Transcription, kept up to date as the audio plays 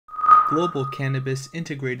Global Cannabis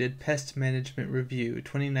Integrated Pest Management Review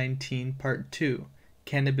 2019 Part 2,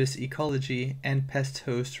 Cannabis Ecology and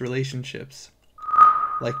Pest-Host Relationships.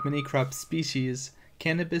 Like many crop species,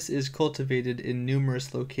 cannabis is cultivated in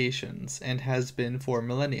numerous locations and has been for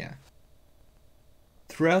millennia.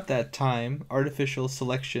 Throughout that time, artificial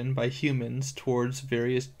selection by humans towards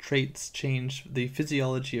various traits changed the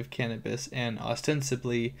physiology of cannabis and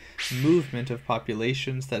ostensibly movement of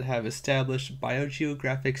populations that have established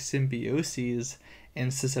biogeographic symbioses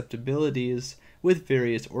and susceptibilities with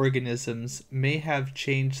various organisms may have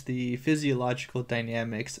changed the physiological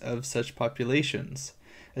dynamics of such populations,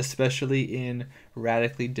 especially in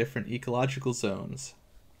radically different ecological zones.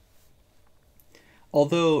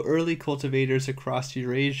 Although early cultivators across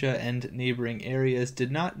Eurasia and neighboring areas did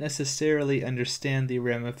not necessarily understand the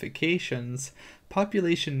ramifications,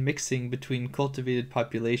 population mixing between cultivated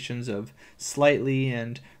populations of slightly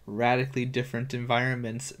and radically different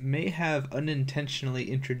environments may have unintentionally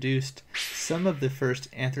introduced some of the first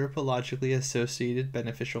anthropologically associated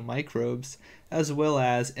beneficial microbes, as well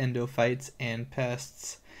as endophytes and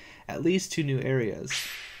pests, at least to new areas.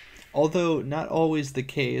 Although not always the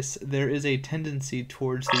case, there is a tendency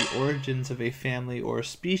towards the origins of a family or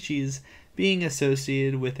species being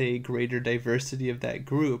associated with a greater diversity of that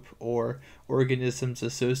group or organisms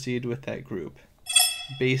associated with that group.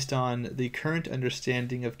 Based on the current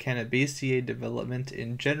understanding of Cannabaceae development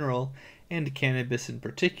in general and cannabis in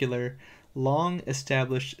particular,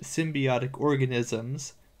 long-established symbiotic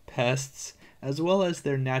organisms, pests, as well as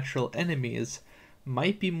their natural enemies,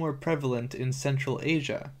 might be more prevalent in Central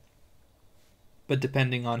Asia. But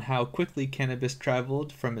depending on how quickly cannabis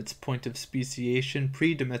traveled from its point of speciation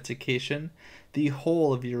pre-domestication, the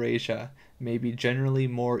whole of Eurasia may be generally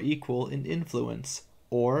more equal in influence,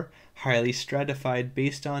 or highly stratified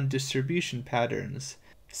based on distribution patterns,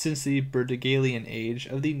 since the Burdigalian age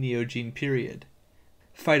of the Neogene period.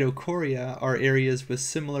 Phytochoria are areas with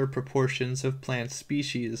similar proportions of plant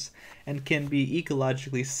species, and can be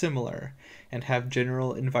ecologically similar, and have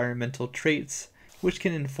general environmental traits which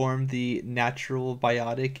can inform the natural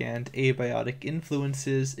biotic and abiotic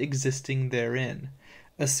influences existing therein.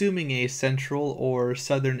 Assuming a Central or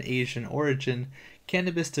Southern Asian origin,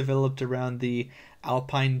 cannabis developed around the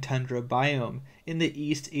Alpine Tundra biome in the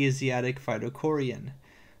East Asiatic Phytochorian,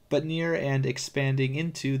 but near and expanding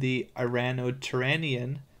into the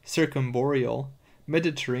Irano-Turanian, Circumboreal,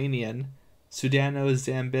 Mediterranean,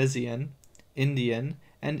 Sudano-Zambesian, Indian,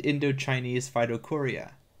 and Indo-Chinese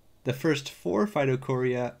Phytochoria. The first four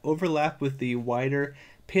phytochoria overlap with the wider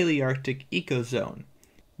Palearctic ecozone,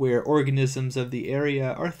 where organisms of the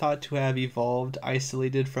area are thought to have evolved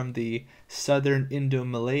isolated from the southern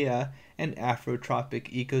Indo-Malaya and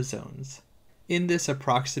Afrotropic ecozones. In this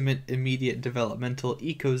approximate immediate developmental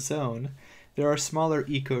ecozone, there are smaller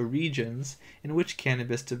ecoregions in which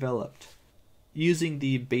cannabis developed. Using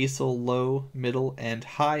the basal low, middle, and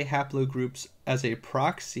high haplogroups as a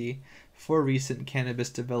proxy for recent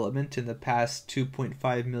cannabis development in the past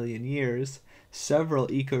 2.5 million years, several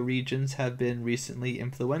ecoregions have been recently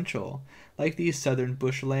influential, like the southern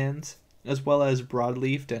bushlands, as well as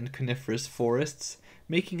broadleafed and coniferous forests,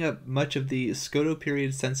 making up much of the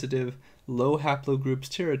scotoperiod-sensitive low haplogroups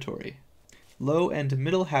territory. Low and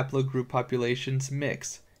middle haplogroup populations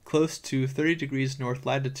mix close to 30 degrees north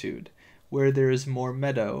latitude, where there is more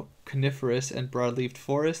meadow, coniferous, and broadleafed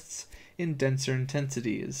forests in denser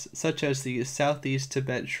intensities, such as the southeast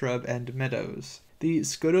Tibet shrub and meadows. The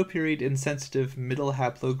scotoperiod-insensitive middle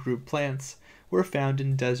haplogroup plants were found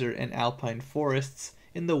in desert and alpine forests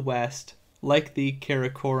in the west, like the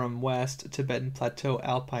Karakoram West Tibetan Plateau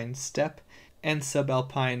alpine steppe and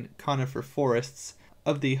subalpine conifer forests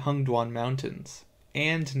of the Hungduan Mountains,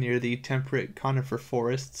 and near the temperate conifer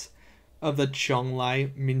forests of the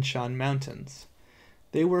Chonglai Minshan Mountains.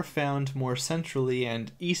 They were found more centrally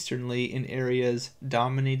and easternly in areas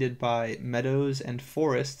dominated by meadows and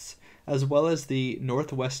forests, as well as the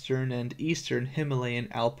northwestern and eastern Himalayan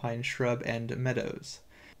alpine shrub and meadows,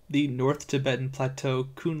 the North Tibetan Plateau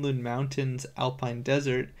Kunlun Mountains alpine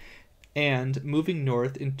desert, and moving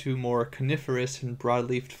north into more coniferous and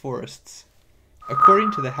broadleafed forests.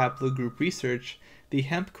 According to the haplogroup research, the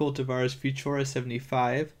hemp cultivars Futura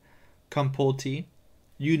 75, Kampolti,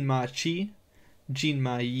 Yunma Chi,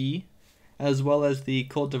 Jinma Yi, as well as the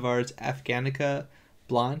cultivars Afghanica,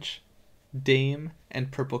 Blanche, Dame,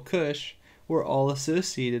 and Purple Kush, were all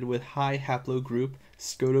associated with high haplogroup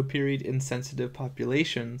scotoperiod-insensitive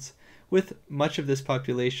populations, with much of this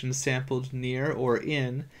population sampled near or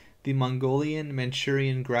in the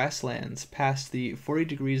Mongolian-Manchurian grasslands past the 40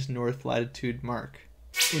 degrees north latitude mark.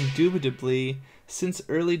 Indubitably, Since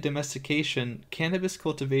early domestication, cannabis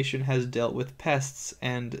cultivation has dealt with pests,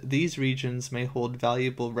 and these regions may hold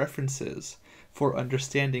valuable references for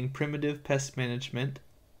understanding primitive pest management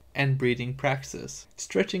and breeding praxis,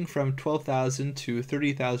 stretching from 12,000 to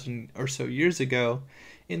 30,000 or so years ago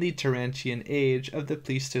in the Terentian age of the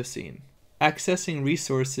Pleistocene. Accessing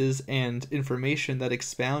resources and information that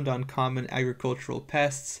expound on common agricultural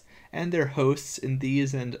pests and their hosts in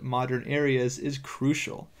these and modern areas is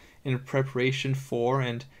crucial in preparation for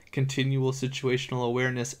and continual situational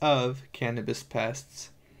awareness of cannabis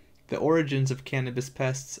pests. The origins of cannabis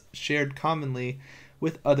pests shared commonly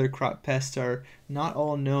with other crop pests are not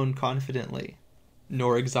all known confidently,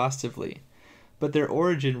 nor exhaustively, but their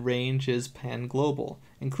origin range is pan-global,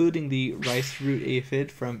 including the rice root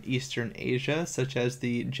aphid from eastern Asia, such as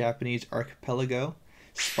the Japanese archipelago,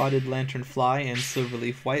 spotted lanternfly and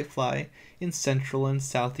silverleaf whitefly in Central and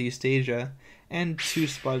Southeast Asia, and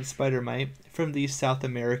two-spotted spider mite from the South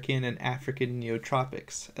American and African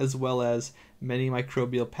neotropics, as well as many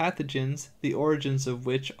microbial pathogens, the origins of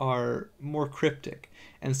which are more cryptic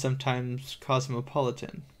and sometimes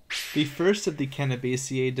cosmopolitan. The first of the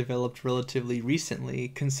Cannabaceae developed relatively recently,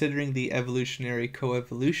 considering the evolutionary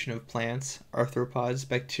coevolution of plants, arthropods,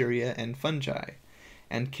 bacteria, and fungi,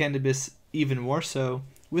 and cannabis even more so,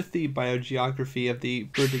 with the biogeography of the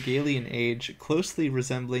Burdigalian age closely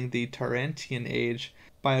resembling the Tarentian age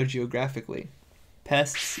biogeographically.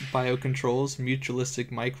 Pests, biocontrols, mutualistic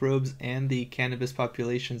microbes, and the cannabis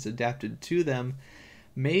populations adapted to them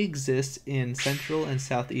may exist in Central and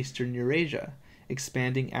Southeastern Eurasia,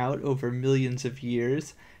 expanding out over millions of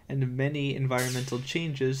years, and many environmental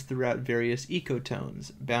changes throughout various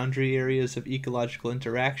ecotones, boundary areas of ecological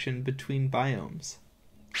interaction between biomes.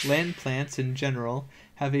 Land plants in general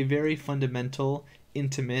have a very fundamental,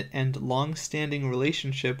 intimate, and long-standing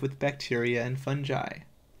relationship with bacteria and fungi.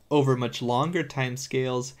 Over much longer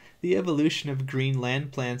timescales, the evolution of green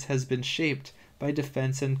land plants has been shaped by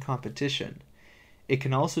defense and competition. It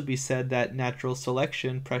can also be said that natural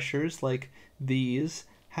selection pressures like these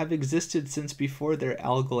have existed since before their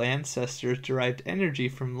algal ancestors derived energy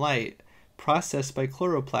from light, processed by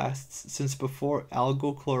chloroplasts since before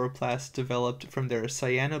algal chloroplasts developed from their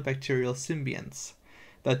cyanobacterial symbionts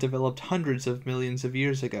that developed hundreds of millions of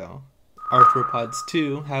years ago. Arthropods,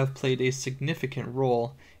 too, have played a significant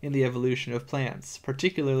role in the evolution of plants,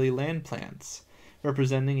 particularly land plants,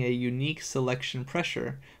 representing a unique selection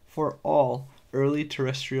pressure for all early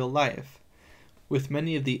terrestrial life, with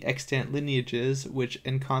many of the extant lineages which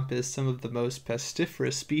encompass some of the most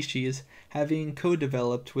pestiferous species having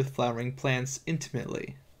co-developed with flowering plants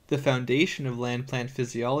intimately. The foundation of land plant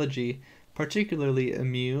physiology, particularly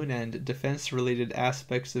immune and defense-related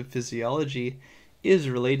aspects of physiology, is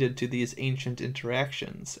related to these ancient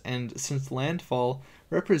interactions, and since landfall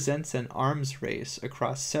represents an arms race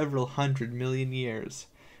across several 100 million years,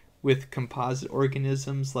 with composite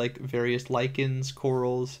organisms like various lichens,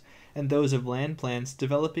 corals, and those of land plants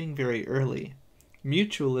developing very early.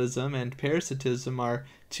 Mutualism and parasitism are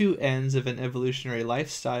two ends of an evolutionary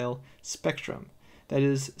lifestyle spectrum, that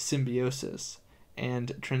is, symbiosis,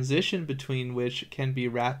 and transition between which can be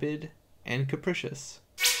rapid and capricious.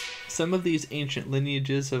 Some of these ancient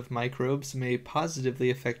lineages of microbes may positively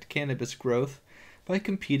affect cannabis growth by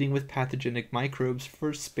competing with pathogenic microbes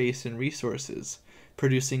for space and resources,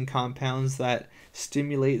 producing compounds that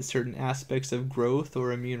stimulate certain aspects of growth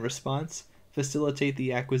or immune response, facilitate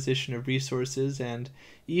the acquisition of resources, and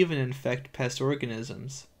even infect pest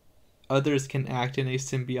organisms. Others can act in a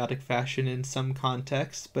symbiotic fashion in some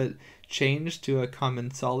contexts, but change to a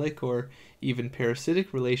commensalic or even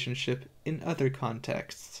parasitic relationship in other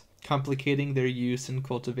contexts, complicating their use and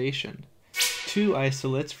cultivation. Two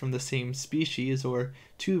isolates from the same species, or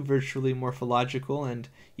two virtually morphological and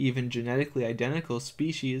even genetically identical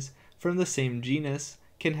species from the same genus,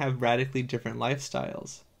 can have radically different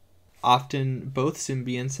lifestyles. Often, both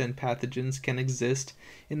symbionts and pathogens can exist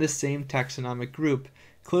in the same taxonomic group,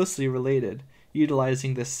 closely related,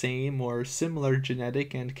 utilizing the same or similar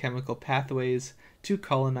genetic and chemical pathways to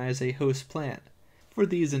colonize a host plant. For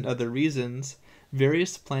these and other reasons,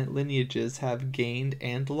 various plant lineages have gained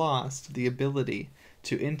and lost the ability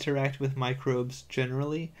to interact with microbes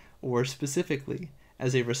generally or specifically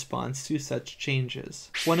as a response to such changes.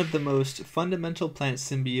 One of the most fundamental plant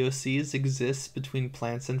symbioses exists between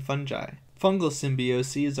plants and fungi. Fungal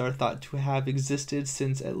symbioses are thought to have existed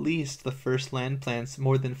since at least the first land plants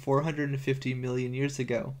more than 450 million years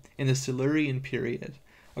ago in the Silurian period,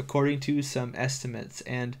 according to some estimates,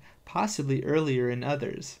 and possibly earlier in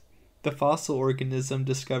others. The fossil organism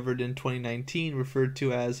discovered in 2019, referred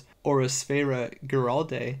to as Orosphera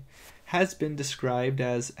geraldae, has been described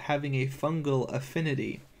as having a fungal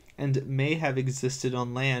affinity and may have existed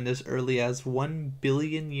on land as early as 1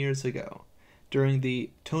 billion years ago, during the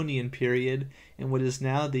Tonian period in what is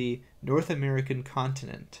now the North American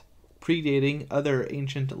continent, predating other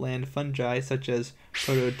ancient land fungi such as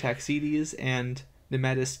Prototaxides and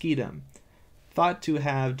Nematoscedum, thought to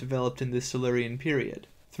have developed in the Silurian period,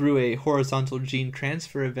 through a horizontal gene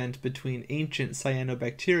transfer event between ancient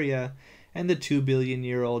cyanobacteria and the 2 billion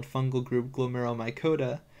year old fungal group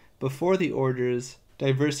Glomeromycota, before the orders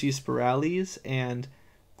Diversispirales and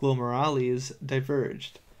Glomerales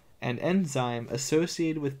diverged. An enzyme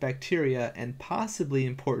associated with bacteria and possibly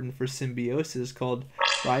important for symbiosis called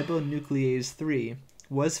ribonuclease 3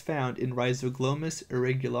 was found in Rhizoglomus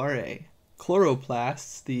irregulare.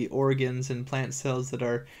 Chloroplasts, the organs in plant cells that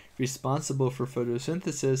are responsible for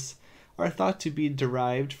photosynthesis, are thought to be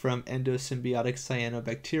derived from endosymbiotic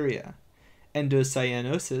cyanobacteria.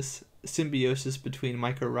 Endocyanosis, symbiosis between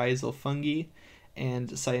mycorrhizal fungi and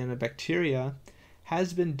cyanobacteria,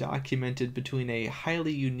 has been documented between a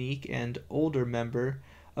highly unique and older member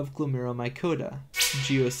of Glomeromycota,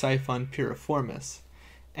 Geosiphon piriformis,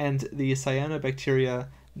 and the cyanobacteria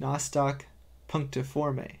Nostoc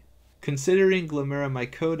punctiforme. Considering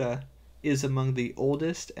Glomeromycota is among the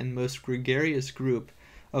oldest and most gregarious group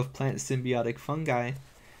of plant symbiotic fungi,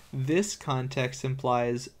 this context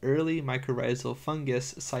implies early mycorrhizal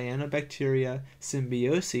fungus cyanobacteria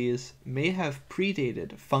symbioses may have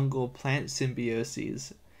predated fungal plant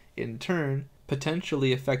symbioses, in turn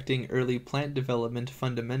potentially affecting early plant development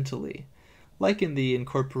fundamentally, like in the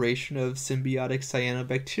incorporation of symbiotic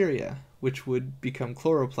cyanobacteria, which would become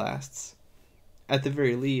chloroplasts. At the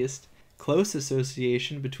very least, close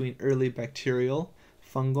association between early bacterial,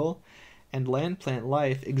 fungal, and land plant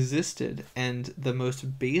life existed, and the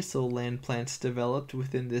most basal land plants developed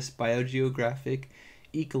within this biogeographic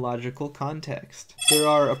ecological context. There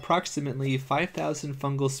are approximately 5,000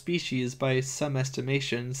 fungal species by some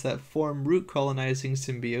estimations that form root colonizing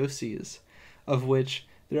symbioses, of which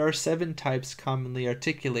there are 7 types commonly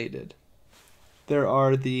articulated. There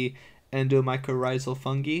are the endomycorrhizal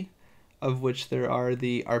fungi, of which there are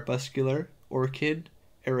the arbuscular, orchid,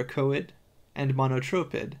 ericoid, and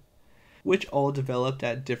monotropid, which all developed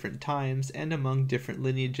at different times and among different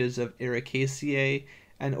lineages of Ericaceae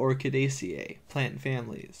and Orchidaceae plant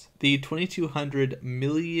families. The 2200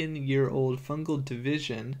 million year old fungal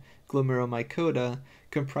division, Glomeromycota,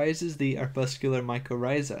 comprises the arbuscular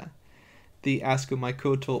mycorrhiza. The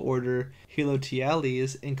ascomycotal order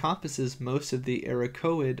Helotiales encompasses most of the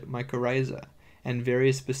ericoid mycorrhiza, and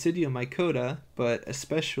various Basidiomycota, but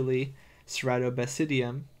especially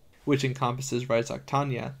Ceratobasidium, which encompasses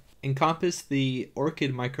Rhizoctonia, encompass the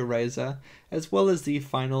orchid mycorrhiza as well as the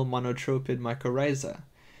final monotropid mycorrhiza,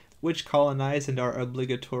 which colonize and are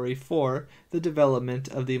obligatory for the development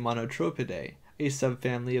of the Monotropidae, a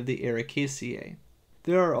subfamily of the Ericaceae.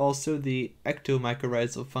 There are also the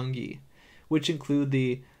ectomycorrhizal fungi, which include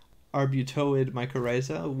the arbutoid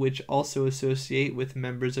mycorrhiza, which also associate with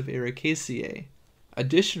members of Ericaceae.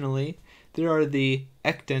 Additionally, there are the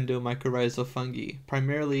ectendomycorrhizal fungi,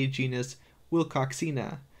 primarily genus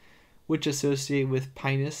Wilcoxina, which associate with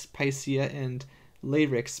Pinus, Picea, and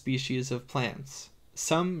Larix species of plants.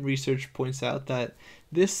 Some research points out that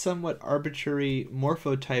this somewhat arbitrary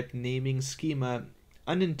morphotype naming schema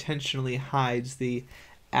unintentionally hides the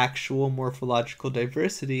actual morphological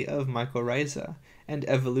diversity of mycorrhiza and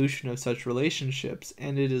evolution of such relationships,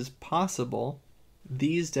 and it is possible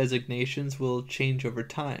these designations will change over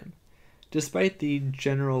time. Despite the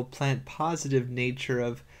general plant-positive nature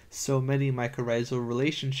of so many mycorrhizal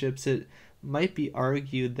relationships, it might be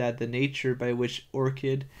argued that the nature by which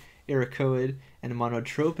orchid, ericoid, and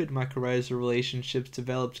monotropid mycorrhizal relationships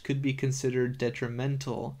developed could be considered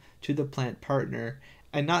detrimental to the plant partner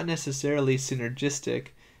and not necessarily synergistic,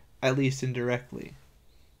 at least indirectly.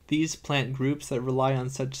 These plant groups that rely on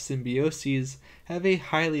such symbioses have a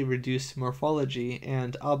highly reduced morphology,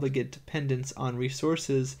 and obligate dependence on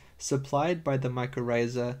resources supplied by the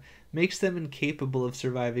mycorrhiza makes them incapable of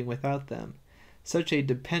surviving without them. Such a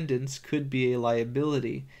dependence could be a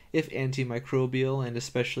liability if antimicrobial and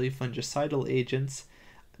especially fungicidal agents,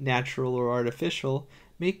 natural or artificial,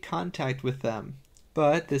 make contact with them.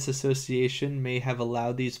 But this association may have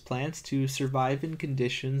allowed these plants to survive in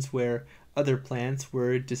conditions where other plants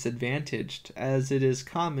were disadvantaged, as it is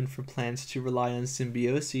common for plants to rely on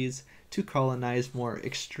symbioses to colonize more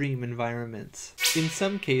extreme environments. In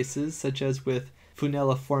some cases, such as with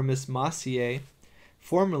Funelliformis mossiae,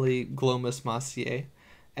 formerly Glomus mossiae,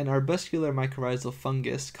 An arbuscular mycorrhizal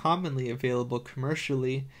fungus commonly available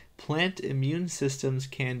commercially, plant immune systems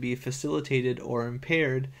can be facilitated or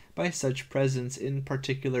impaired by such presence in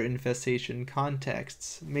particular infestation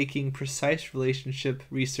contexts, making precise relationship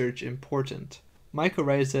research important.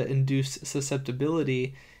 Mycorrhiza-induced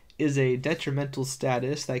susceptibility is a detrimental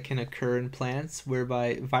status that can occur in plants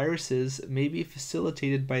whereby viruses may be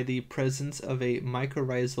facilitated by the presence of a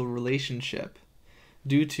mycorrhizal relationship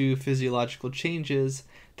due to physiological changes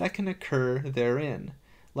that can occur therein,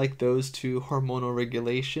 like those to hormonal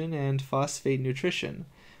regulation and phosphate nutrition,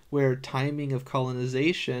 where timing of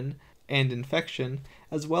colonization and infection,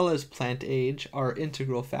 as well as plant age, are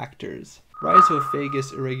integral factors.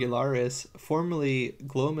 Rhizophagus irregularis, formerly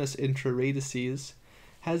Glomus intraradices,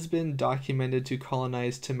 has been documented to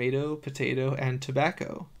colonize tomato, potato, and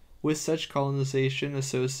tobacco, with such colonization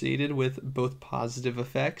associated with both positive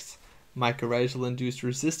effects, mycorrhizal-induced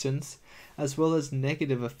resistance, as well as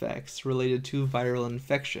negative effects related to viral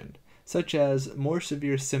infection, such as more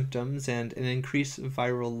severe symptoms and an increased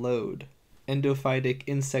viral load. Endophytic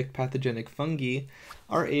insect pathogenic fungi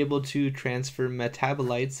are able to transfer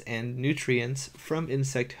metabolites and nutrients from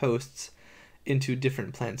insect hosts into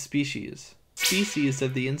different plant species. Species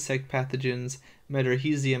of the insect pathogens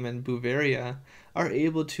Metarhizium and Beauveria are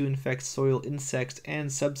able to infect soil insects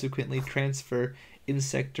and subsequently transfer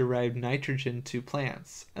insect-derived nitrogen to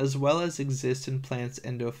plants, as well as exist in plants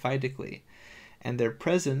endophytically, and their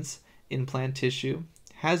presence in plant tissue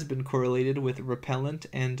has been correlated with repellent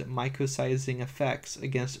and mycocising effects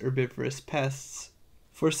against herbivorous pests.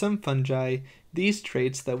 For some fungi, these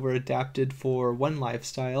traits that were adapted for one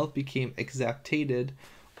lifestyle became exaptated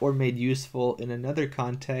or made useful in another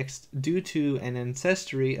context due to an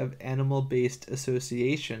ancestry of animal-based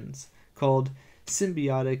associations called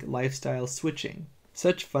symbiotic lifestyle switching.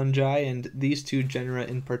 Such fungi, and these two genera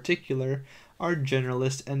in particular, are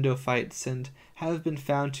generalist endophytes and have been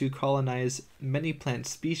found to colonize many plant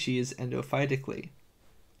species endophytically.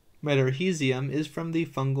 Metarhizium is from the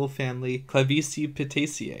fungal family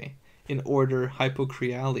Clavicipitaceae, in order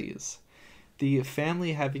Hypocreales, the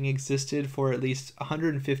family having existed for at least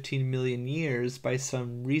 115 million years by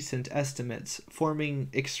some recent estimates, forming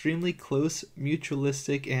extremely close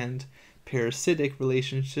mutualistic and parasitic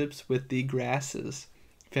relationships with the grasses,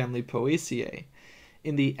 family Poaceae,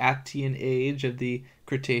 in the Aptian age of the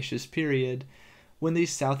Cretaceous period, when the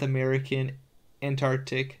South American,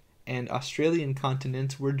 Antarctic, and Australian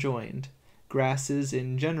continents were joined. Grasses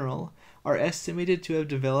in general are estimated to have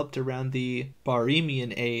developed around the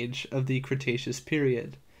Barremian age of the Cretaceous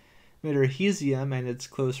period. Metarhizium and its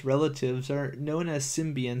close relatives are known as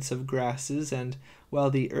symbionts of grasses, and while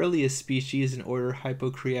the earliest species in order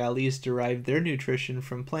Hypocreales derived their nutrition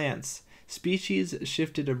from plants, species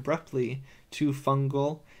shifted abruptly to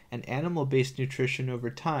fungal and animal-based nutrition over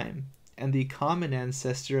time, and the common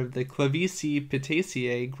ancestor of the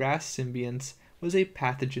Clavicipitaceae grass symbionts was a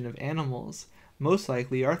pathogen of animals, most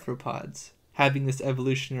likely arthropods. Having this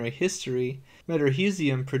evolutionary history,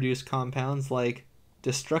 Metarhizium produced compounds like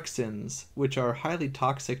destruxins, which are highly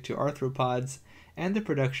toxic to arthropods, and the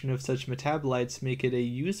production of such metabolites make it a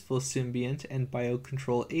useful symbiont and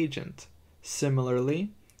biocontrol agent.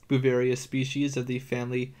 Similarly, Beauveria species of the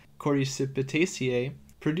family Coricipitaceae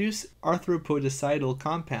produce arthropodicidal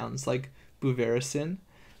compounds like Beauvericin,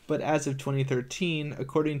 but as of 2013,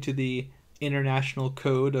 according to the International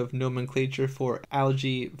Code of Nomenclature for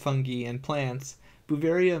Algae, Fungi, and Plants,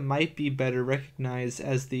 Beauveria might be better recognized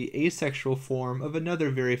as the asexual form of another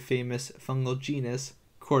very famous fungal genus,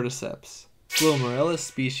 Cordyceps. Glomerellus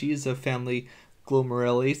species of family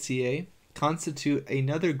Glomerulaceae constitute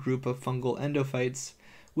another group of fungal endophytes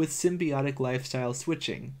with symbiotic lifestyle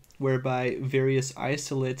switching, whereby various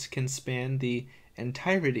isolates can span the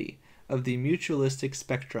entirety of the mutualistic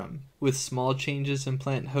spectrum, with small changes in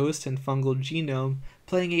plant host and fungal genome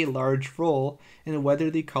playing a large role in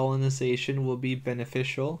whether the colonization will be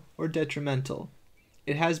beneficial or detrimental.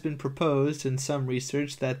 It has been proposed in some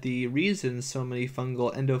research that the reason so many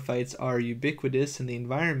fungal endophytes are ubiquitous in the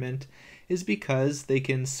environment is because they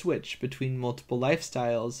can switch between multiple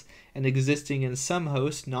lifestyles, and existing in some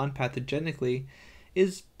hosts non-pathogenically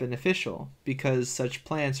is beneficial because such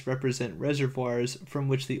plants represent reservoirs from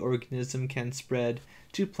which the organism can spread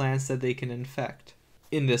to plants that they can infect.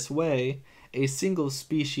 In this way, a single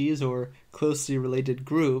species or closely related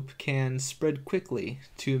group can spread quickly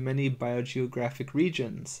to many biogeographic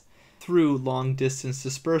regions through long-distance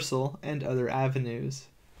dispersal and other avenues.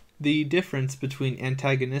 The difference between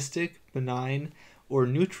antagonistic, benign, or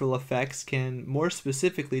neutral effects can more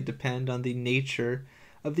specifically depend on the nature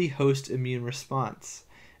of the host immune response,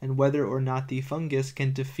 and whether or not the fungus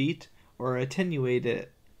can defeat or attenuate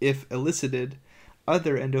it If elicited,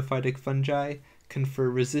 other endophytic fungi confer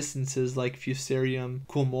resistances like Fusarium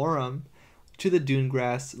culmorum to the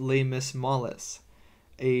dunegrass Laemus mollis,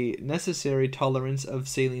 a necessary tolerance of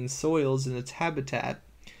saline soils in its habitat,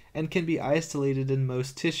 and can be isolated in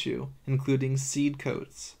most tissue, including seed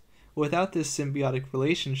coats. Without this symbiotic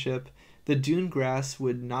relationship, the dune grass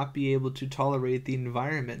would not be able to tolerate the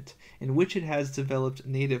environment in which it has developed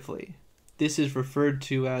natively. This is referred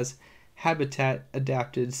to as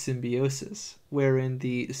habitat-adapted symbiosis, wherein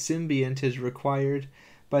the symbiont is required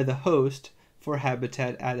by the host for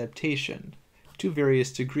habitat adaptation. To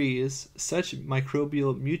various degrees, such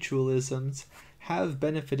microbial mutualisms have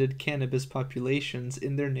benefited cannabis populations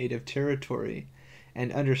in their native territory,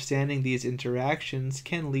 and understanding these interactions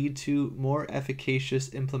can lead to more efficacious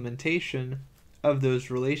implementation of those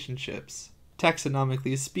relationships.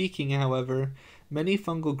 Taxonomically speaking, however, many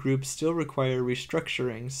fungal groups still require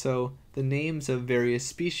restructuring, so the names of various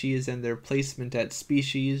species and their placement at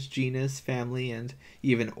species, genus, family, and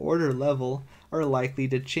even order level are likely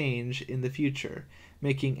to change in the future,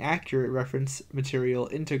 making accurate reference material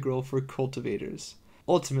integral for cultivators.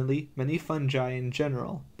 Ultimately, many fungi in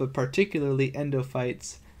general, but particularly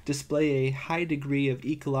endophytes, display a high degree of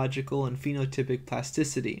ecological and phenotypic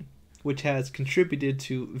plasticity, which has contributed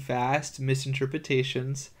to vast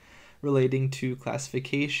misinterpretations relating to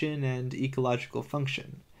classification and ecological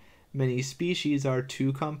function. Many species are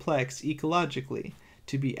too complex ecologically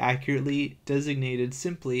to be accurately designated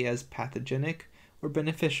simply as pathogenic or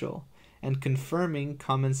beneficial, and confirming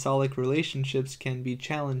commensalic relationships can be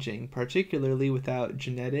challenging, particularly without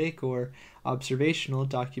genetic or observational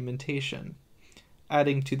documentation.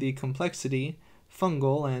 Adding to the complexity,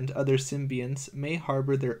 fungal and other symbionts may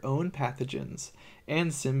harbor their own pathogens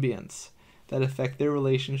and symbionts that affect their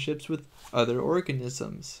relationships with other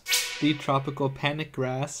organisms. The tropical panic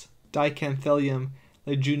grass, Dicanthelium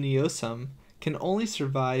leguminosusum, can only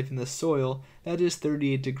survive in the soil that is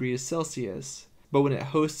 38 degrees Celsius, but when it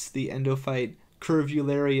hosts the endophyte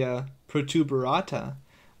Curvularia protuberata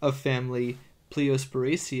of family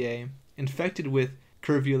Pleiosporiaceae, infected with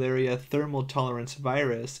Curvularia thermal tolerance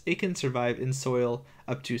virus, it can survive in soil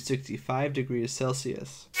up to 65 degrees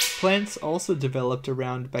Celsius. Plants also developed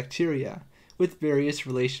around bacteria, with various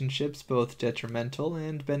relationships both detrimental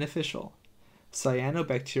and beneficial.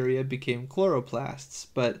 Cyanobacteria became chloroplasts,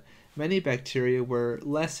 but many bacteria were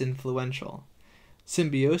less influential.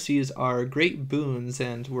 Symbioses are great boons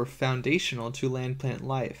and were foundational to land-plant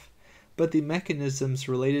life, but the mechanisms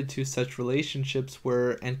related to such relationships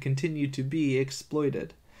were and continue to be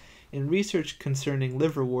exploited. In research concerning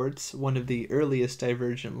liverworts, one of the earliest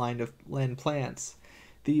divergent line of land plants,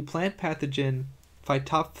 the plant pathogen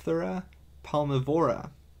Phytophthora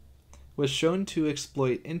palmivora was shown to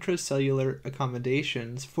exploit intracellular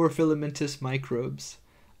accommodations for filamentous microbes.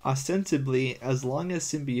 Ostensibly, as long as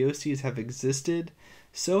symbioses have existed,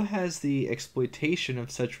 so has the exploitation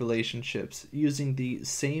of such relationships using the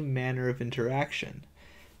same manner of interaction.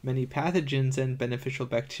 Many pathogens and beneficial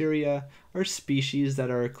bacteria are species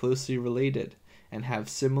that are closely related and have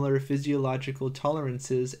similar physiological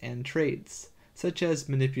tolerances and traits, such as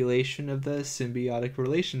manipulation of the symbiotic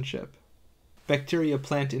relationship.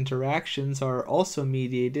 Bacteria-plant interactions are also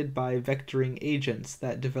mediated by vectoring agents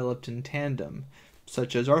that developed in tandem,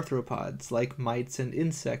 such as arthropods, like mites and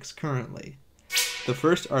insects currently. The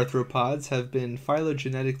first arthropods have been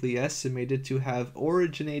phylogenetically estimated to have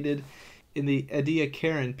originated in the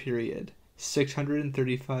Ediacaran period,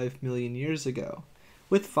 635 million years ago,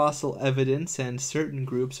 with fossil evidence and certain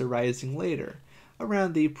groups arising later,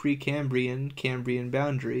 around the Precambrian-Cambrian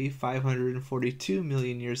boundary 542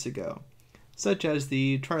 million years ago, such as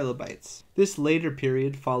the trilobites. This later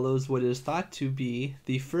period follows what is thought to be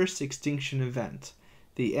the first extinction event,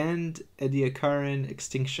 the end Ediacaran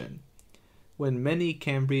extinction, when many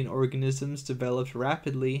Cambrian organisms developed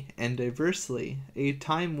rapidly and diversely, a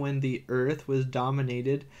time when the Earth was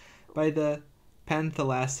dominated by the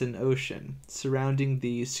Panthalassan Ocean, surrounding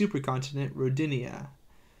the supercontinent Rodinia.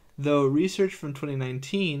 Though research from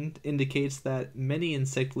 2019 indicates that many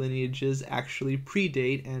insect lineages actually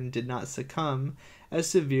predate and did not succumb as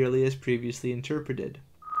severely as previously interpreted.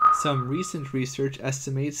 Some recent research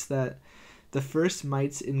estimates that the first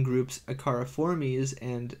mites in groups Acariformes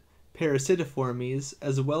and Parasitiformes,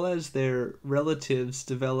 as well as their relatives,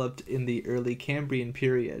 developed in the early Cambrian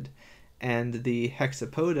period, and the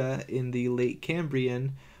Hexapoda in the late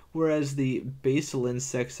Cambrian, whereas the basal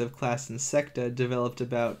insects of class Insecta developed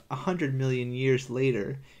about 100 million years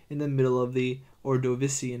later in the middle of the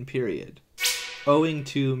Ordovician period. Owing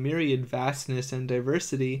to myriad vastness and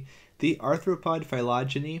diversity, the arthropod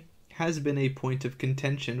phylogeny has been a point of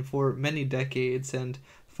contention for many decades, and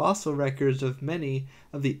fossil records of many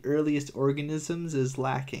of the earliest organisms is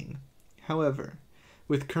lacking. However,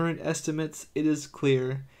 with current estimates, it is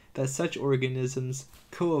clear that such organisms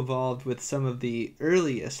co-evolved with some of the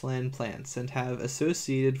earliest land plants and have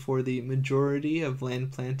associated for the majority of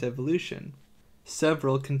land plant evolution.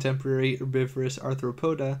 Several contemporary herbivorous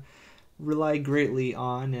arthropoda rely greatly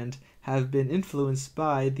on and have been influenced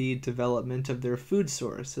by the development of their food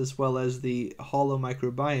source, as well as the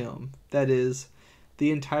holomicrobiome, that is, the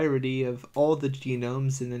entirety of all the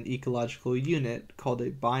genomes in an ecological unit called a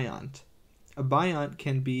biont. A biont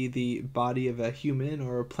can be the body of a human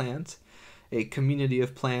or a plant, a community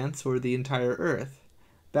of plants, or the entire earth.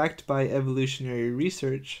 Backed by evolutionary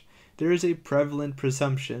research, there is a prevalent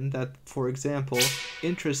presumption that, for example,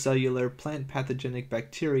 intracellular plant pathogenic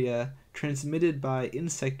bacteria transmitted by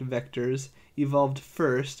insect vectors evolved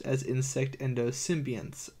first as insect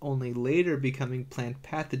endosymbionts, only later becoming plant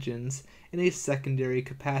pathogens in a secondary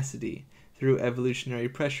capacity through evolutionary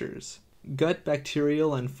pressures. Gut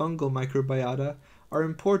bacterial and fungal microbiota are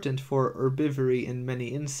important for herbivory in many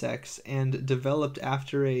insects and developed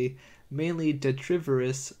after a mainly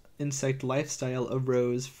detrivorous insect lifestyle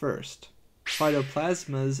arose first.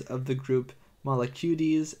 Phytoplasmas of the group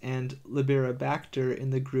Mollicutes and Liberibacter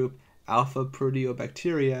in the group Alpha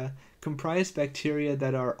Proteobacteria comprise bacteria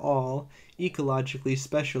that are all ecologically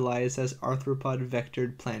specialized as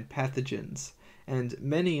arthropod-vectored plant pathogens, and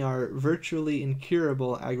many are virtually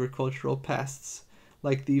incurable agricultural pests,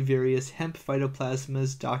 like the various hemp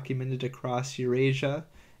phytoplasmas documented across Eurasia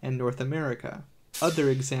and North America. Other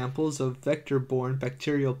examples of vector-borne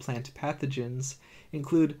bacterial plant pathogens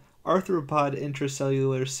include arthropod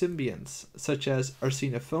intracellular symbionts, such as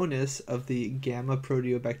Arsenophonus of the gamma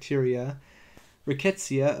proteobacteria,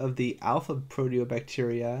 Rickettsia of the alpha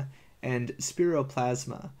proteobacteria, and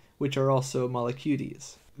Spiroplasma, which are also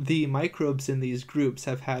Mollicutes. The microbes in these groups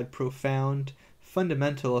have had profound,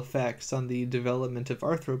 fundamental effects on the development of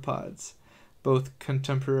arthropods, both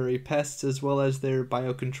contemporary pests as well as their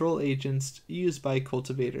biocontrol agents used by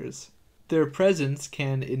cultivators. Their presence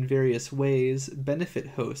can, in various ways, benefit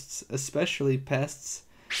hosts, especially pests,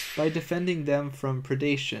 by defending them from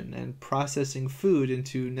predation and processing food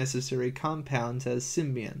into necessary compounds as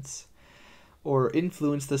symbionts, or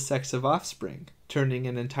influence the sex of offspring, turning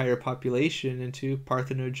an entire population into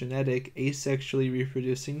parthenogenetic, asexually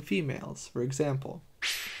reproducing females, for example.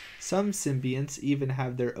 Some symbionts even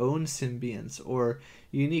have their own symbionts, or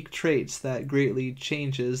unique traits that greatly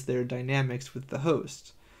changes their dynamics with the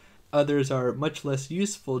host. Others are much less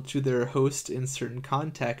useful to their host in certain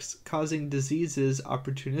contexts, causing diseases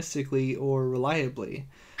opportunistically or reliably,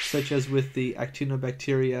 such as with the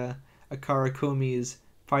Actinobacteria Acaricomys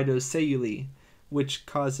phytocelluli, which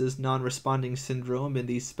causes non-responding syndrome in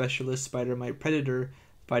the specialist spider mite predator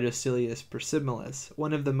Phytocilius persimilis,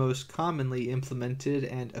 one of the most commonly implemented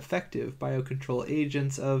and effective biocontrol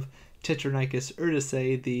agents of Tetronychus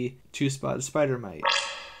urticae, the two-spotted spider mite,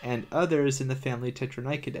 and others in the family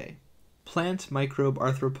Tetranicidae. Plant microbe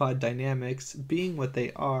arthropod dynamics being what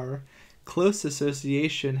they are, close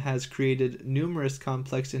association has created numerous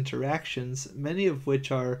complex interactions, many of which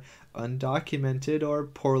are undocumented or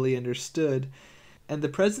poorly understood, and the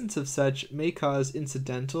presence of such may cause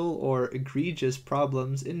incidental or egregious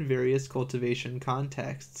problems in various cultivation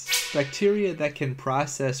contexts. Bacteria that can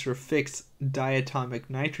process or fix diatomic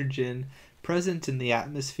nitrogen present in the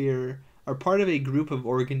atmosphere are part of a group of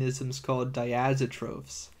organisms called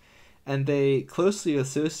diazotrophs, and they closely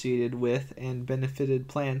associated with and benefited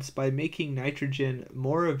plants by making nitrogen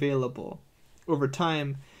more available. Over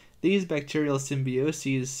time, these bacterial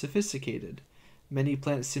symbioses sophisticated. Many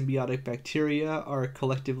plant symbiotic bacteria are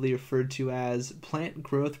collectively referred to as plant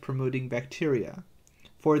growth promoting bacteria,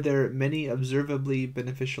 for their many observably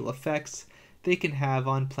beneficial effects they can have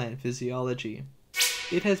on plant physiology.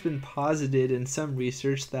 It has been posited in some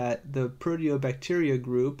research that the proteobacteria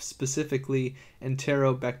group, specifically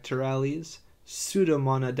Enterobacterales,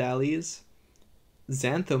 Pseudomonadales,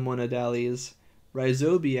 Xanthomonadales,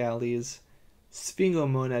 Rhizobiales,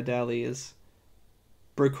 Sphingomonadales,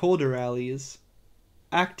 Burkholderales,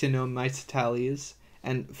 Actinomycetales,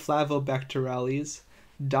 and Flavobacterales,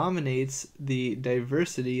 dominates the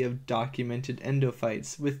diversity of documented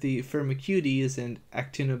endophytes, with the Firmicutes and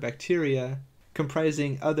Actinobacteria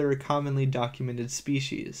comprising other commonly documented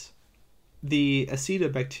species. The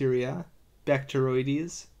Acetobacteria,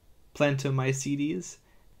 Bacteroides, Plantomycetes,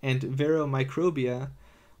 and Veromicrobia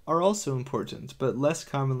are also important, but less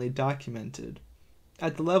commonly documented.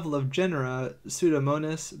 At the level of genera,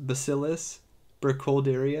 Pseudomonas, Bacillus,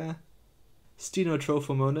 Burkholderia,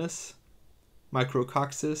 Stenotrophomonas,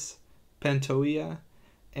 Micrococcus, Pantoia,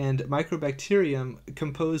 and Microbacterium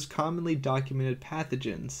compose commonly documented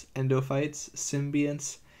pathogens, endophytes,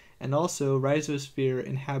 symbionts, and also rhizosphere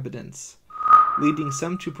inhabitants, leading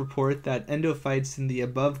some to purport that endophytes in the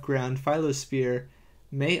above-ground phylosphere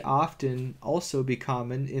may often also be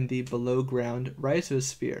common in the below-ground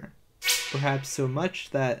rhizosphere, perhaps so much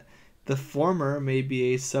that the former may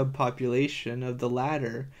be a subpopulation of the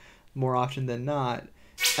latter more often than not,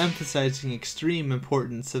 emphasizing extreme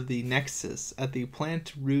importance of the nexus at the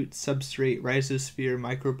plant-root substrate rhizosphere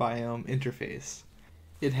microbiome interface.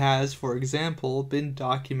 It has, for example, been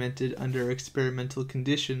documented under experimental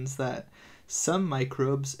conditions that some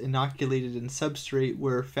microbes inoculated in substrate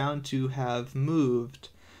were found to have moved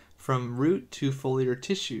from root to foliar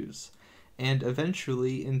tissues, and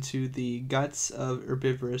eventually into the guts of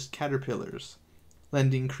herbivorous caterpillars,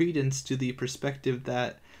 lending credence to the perspective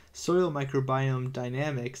that soil microbiome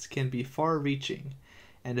dynamics can be far-reaching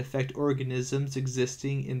and affect organisms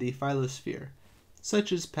existing in the phylosphere,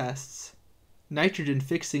 such as pests.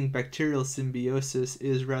 Nitrogen-fixing bacterial symbiosis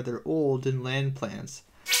is rather old in land plants,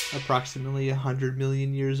 approximately 100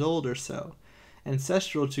 million years old or so,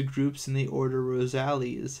 ancestral to groups in the order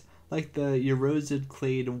Rosales, like the Eurosid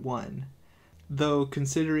clade 1. Though,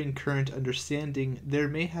 considering current understanding, there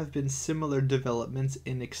may have been similar developments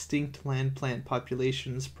in extinct land plant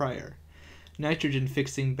populations prior.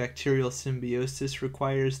 Nitrogen-fixing bacterial symbiosis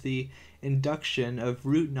requires the induction of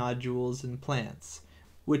root nodules in plants,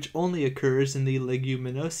 which only occurs in the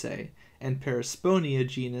Leguminosae and Parasponia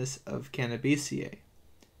genus of Cannabaceae.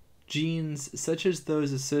 Genes such as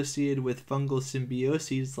those associated with fungal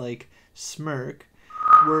symbioses like SMERC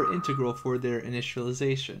were integral for their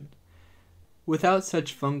initialization. Without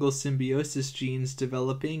such fungal symbiosis genes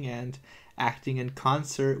developing and acting in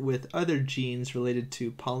concert with other genes related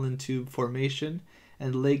to pollen tube formation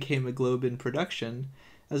and leg hemoglobin production,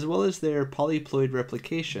 as well as their polyploid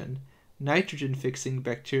replication, nitrogen-fixing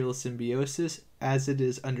bacterial symbiosis, as it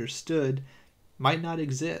is understood, might not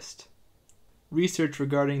exist. Research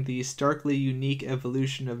regarding the starkly unique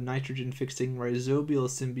evolution of nitrogen-fixing rhizobial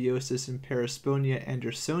symbiosis in Parasponia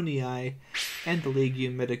andersonii and the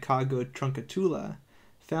legume Medicago truncatula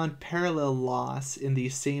found parallel loss in the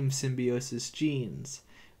same symbiosis genes,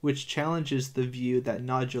 which challenges the view that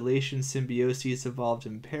nodulation symbioses evolved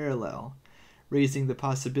in parallel, raising the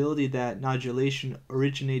possibility that nodulation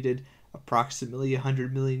originated approximately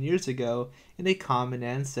 100 million years ago in a common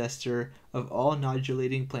ancestor of all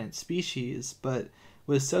nodulating plant species, but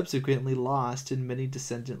was subsequently lost in many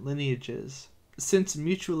descendant lineages. Since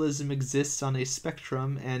mutualism exists on a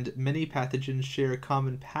spectrum and many pathogens share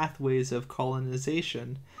common pathways of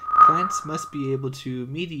colonization, plants must be able to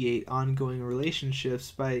mediate ongoing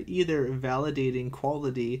relationships by either validating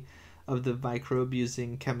quality of the microbe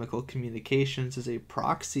using chemical communications as a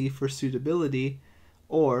proxy for suitability,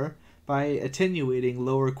 or by attenuating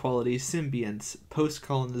lower quality symbionts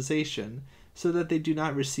post-colonization so that they do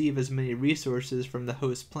not receive as many resources from the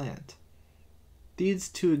host plant. These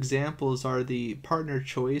two examples are the partner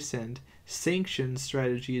choice and sanction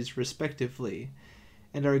strategies respectively,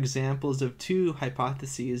 and are examples of two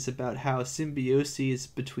hypotheses about how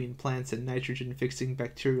symbioses between plants and nitrogen-fixing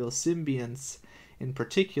bacterial symbionts in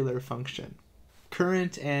particular function.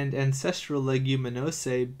 Current and ancestral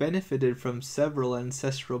Leguminosae benefited from several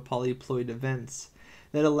ancestral polyploid events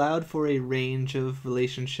that allowed for a range of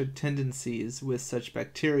relationship tendencies with such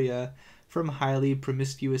bacteria, from highly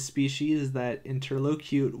promiscuous species that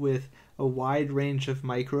interlocute with a wide range of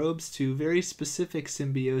microbes to very specific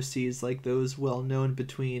symbioses like those well known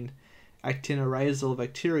between actinorhizal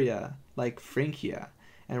bacteria like Frankia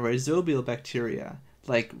and rhizobial bacteria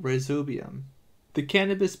like Rhizobium. The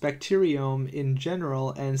Cannabis Bacteriome in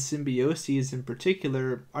general and symbioses in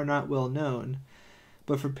particular are not well known,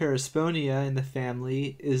 but for Parasponia in the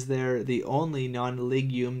family is there the only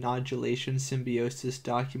non-legume nodulation symbiosis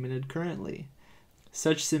documented currently.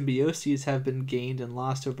 Such symbioses have been gained and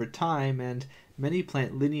lost over time, and many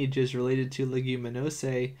plant lineages related to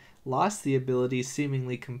Leguminosae lost the ability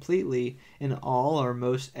seemingly completely in all or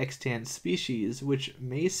most extant species, which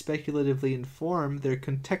may speculatively inform their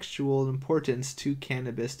contextual importance to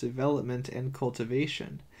cannabis development and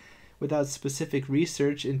cultivation. Without specific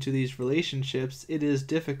research into these relationships, it is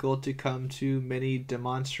difficult to come to many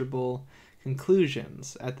demonstrable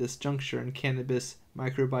conclusions at this juncture in cannabis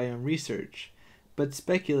microbiome research, but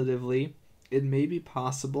speculatively, it may be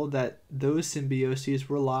possible that those symbioses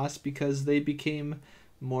were lost because they became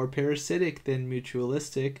more parasitic than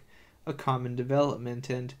mutualistic, a common development,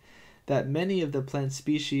 and that many of the plant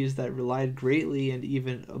species that relied greatly and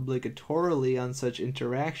even obligatorily on such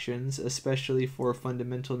interactions, especially for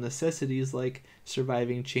fundamental necessities like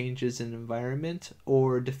surviving changes in environment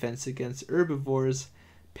or defense against herbivores,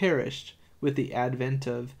 perished with the advent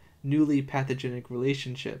of newly pathogenic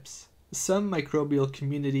relationships. Some microbial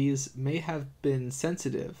communities may have been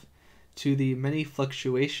sensitive to the many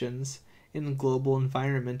fluctuations in global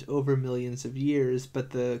environment over millions of years,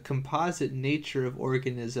 but the composite nature of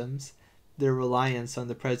organisms, their reliance on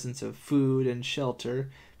the presence of food and shelter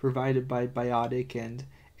provided by biotic and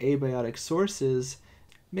abiotic sources,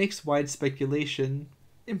 makes wide speculation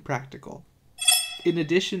impractical. In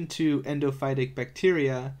addition to endophytic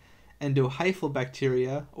bacteria, endohyphal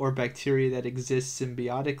bacteria, or bacteria that exist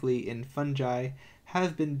symbiotically in fungi,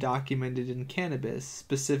 have been documented in cannabis,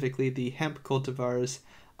 specifically the hemp cultivars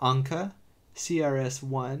Anka,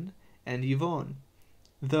 CRS1, and Yvonne.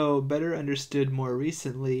 Though better understood more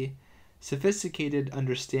recently, sophisticated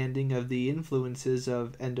understanding of the influences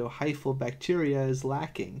of endohyphal bacteria is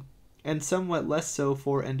lacking, and somewhat less so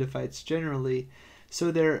for endophytes generally, so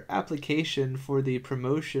their application for the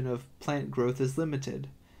promotion of plant growth is limited.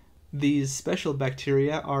 These special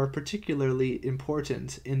bacteria are particularly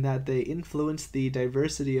important in that they influence the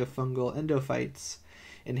diversity of fungal endophytes,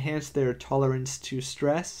 enhance their tolerance to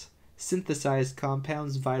stress, synthesize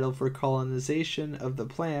compounds vital for colonization of the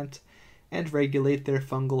plant, and regulate their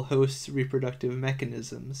fungal host's reproductive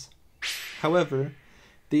mechanisms. However,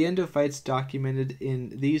 the endophytes documented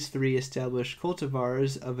in these three established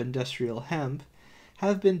cultivars of industrial hemp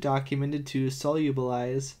have been documented to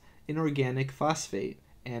solubilize inorganic phosphate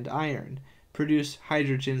and iron, produce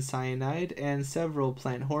hydrogen cyanide, and several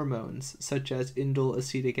plant hormones, such as indole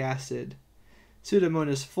acetic acid.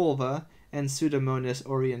 Pseudomonas fulva and Pseudomonas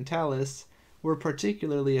orientalis were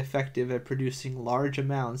particularly effective at producing large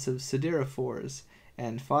amounts of siderophores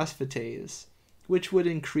and phosphatase, which would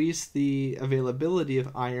increase the availability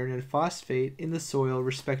of iron and phosphate in the soil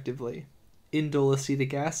respectively. Indole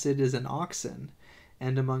acetic acid is an auxin,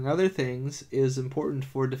 and among other things is important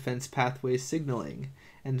for defense pathway signaling,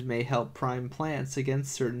 and may help prime plants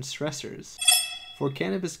against certain stressors. For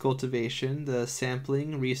cannabis cultivation, the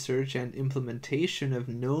sampling, research, and implementation of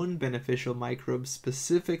known beneficial microbes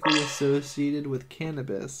specifically associated with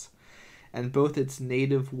cannabis, and both its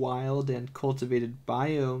native wild and cultivated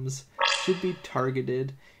biomes, should be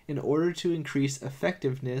targeted in order to increase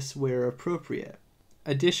effectiveness where appropriate.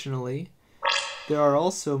 Additionally, there are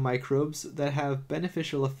also microbes that have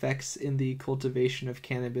beneficial effects in the cultivation of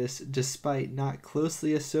cannabis despite not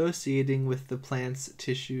closely associating with the plant's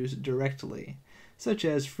tissues directly, such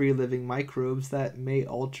as free-living microbes that may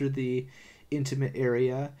alter the intimate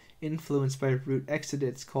area influenced by root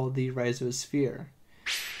exudates called the rhizosphere,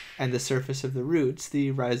 and the surface of the roots,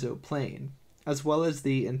 the rhizoplane, as well as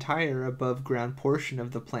the entire above-ground portion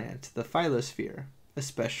of the plant, the phyllosphere,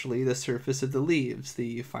 especially the surface of the leaves,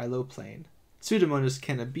 the phylloplane. Pseudomonas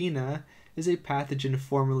cannabina is a pathogen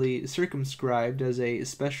formerly circumscribed as a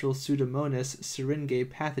special Pseudomonas syringae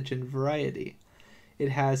pathogen variety. It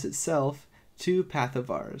has itself two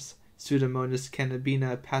pathovars, Pseudomonas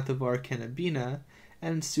cannabina pathovar cannabina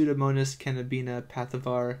and Pseudomonas cannabina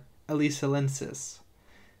pathovar alisalensis.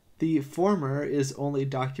 The former is only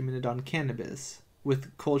documented on cannabis,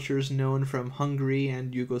 with cultures known from Hungary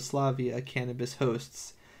and Yugoslavia cannabis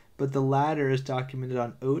hosts, but the latter is documented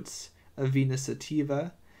on oats, Avena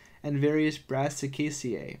sativa, and various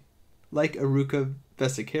Brassicaceae. Like Aruca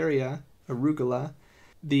vesicaria, arugula,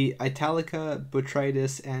 the Italica,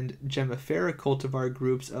 Botrytis, and Gemifera cultivar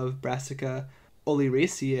groups of Brassica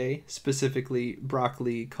olyraceae, specifically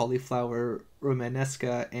broccoli, cauliflower,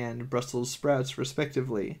 romanesca, and Brussels sprouts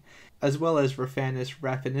respectively, as well as Raphanus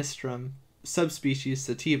raffinistrum, subspecies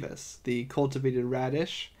sativus, the cultivated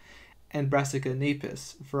radish, and Brassica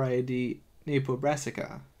napus, variety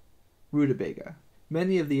Napobrassica, rutabaga.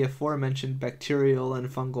 Many of the aforementioned bacterial and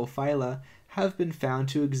fungal phyla have been found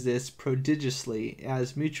to exist prodigiously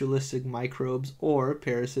as mutualistic microbes or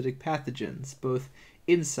parasitic pathogens, both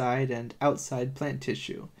inside and outside plant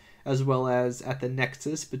tissue, as well as at the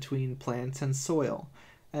nexus between plants and soil,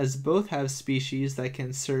 as both have species that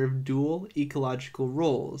can serve dual ecological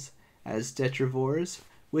roles, as detrivores,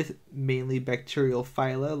 with mainly bacterial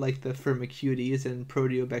phyla like the Firmicutes and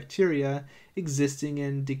Proteobacteria existing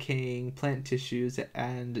in decaying plant tissues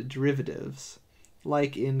and derivatives,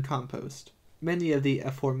 like in compost. Many of the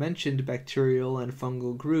aforementioned bacterial and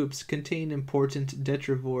fungal groups contain important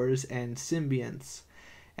detrivores and symbionts,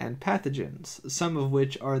 and pathogens, some of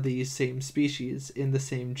which are the same species in the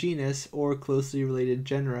same genus or closely related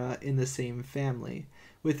genera in the same family,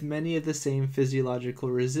 with many of the same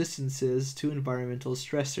physiological resistances to environmental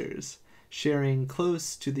stressors, sharing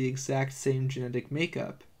close to the exact same genetic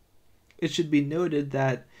makeup. It should be noted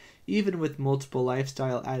that even with multiple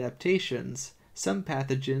lifestyle adaptations, some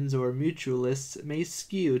pathogens or mutualists may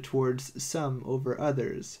skew towards some over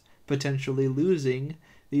others, potentially losing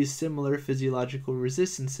these similar physiological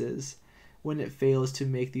resistances when it fails to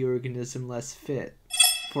make the organism less fit.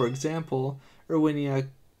 For example, Erwinia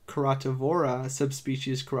cerativora,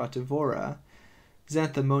 subspecies cerativora,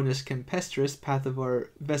 Xanthomonas campestris, pathovar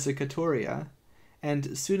vesicatoria, and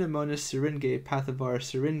Pseudomonas syringae, pathovar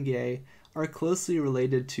syringae, are closely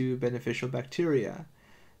related to beneficial bacteria,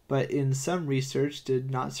 but in some research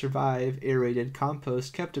did not survive aerated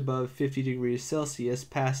compost kept above 50 degrees Celsius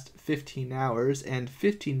past 15 hours and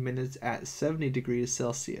 15 minutes at 70 degrees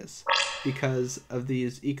Celsius. Because of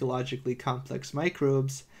these ecologically complex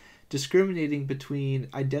microbes, discriminating between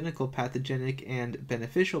identical pathogenic and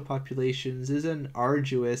beneficial populations is an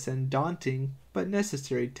arduous and daunting but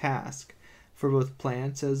necessary task for both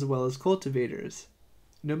plants as well as cultivators.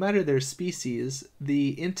 No matter their species, the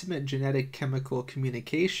intimate genetic chemical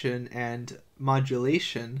communication and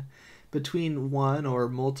modulation between one or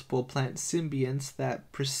multiple plant symbionts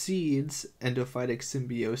that precedes endophytic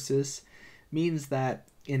symbiosis means that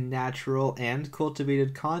in natural and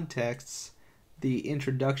cultivated contexts, the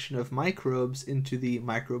introduction of microbes into the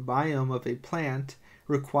microbiome of a plant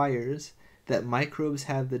requires that microbes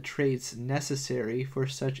have the traits necessary for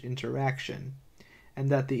such interaction, and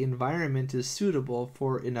that the environment is suitable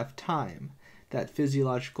for enough time that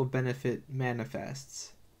physiological benefit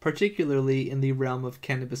manifests. Particularly in the realm of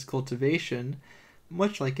cannabis cultivation,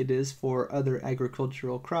 much like it is for other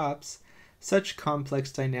agricultural crops, such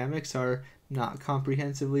complex dynamics are not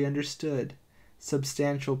comprehensively understood.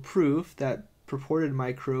 Substantial proof that purported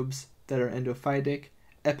microbes that are endophytic,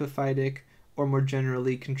 epiphytic, or more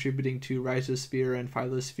generally contributing to rhizosphere and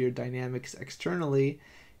phyllosphere dynamics externally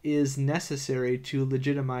is necessary to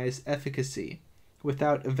legitimize efficacy.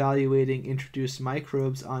 Without evaluating introduced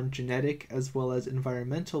microbes on genetic as well as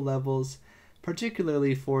environmental levels,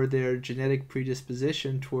 particularly for their genetic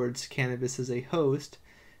predisposition towards cannabis as a host,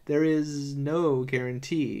 there is no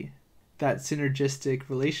guarantee that synergistic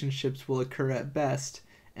relationships will occur at best,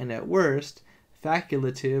 and at worst,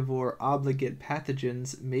 facultative or obligate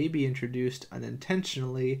pathogens may be introduced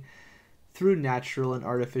unintentionally through natural and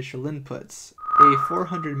artificial inputs. A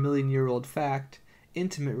 400 million year old fact,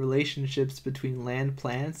 intimate relationships between land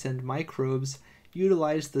plants and microbes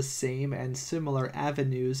utilize the same and similar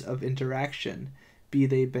avenues of interaction, be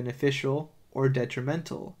they beneficial or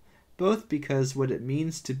detrimental, both because what it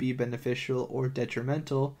means to be beneficial or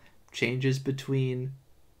detrimental changes between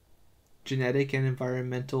genetic and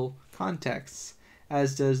environmental contexts,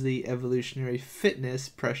 as does the evolutionary fitness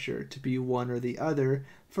pressure to be one or the other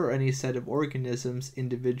for any set of organisms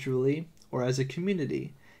individually or as a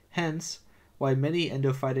community. Hence, why many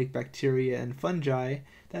endophytic bacteria and fungi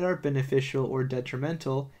that are beneficial or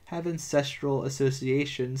detrimental have ancestral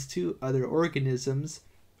associations to other organisms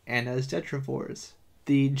and as detrivores.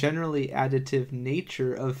 The generally additive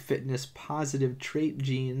nature of fitness-positive trait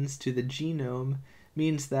genes to the genome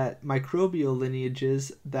means that microbial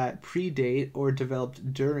lineages that predate or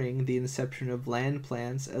developed during the inception of land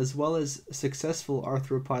plants, as well as successful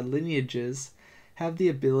arthropod lineages, have the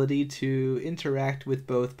ability to interact with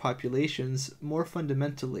both populations more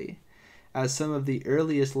fundamentally, as some of the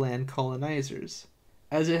earliest land colonizers.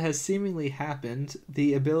 As it has seemingly happened,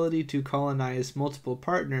 the ability to colonize multiple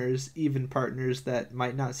partners, even partners that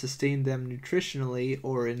might not sustain them nutritionally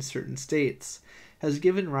or in certain states, has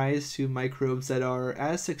given rise to microbes that are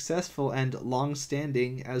as successful and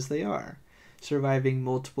long-standing as they are, surviving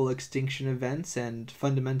multiple extinction events and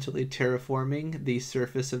fundamentally terraforming the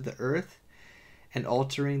surface of the Earth and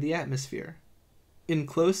altering the atmosphere. In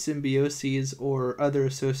close symbioses or other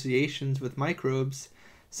associations with microbes,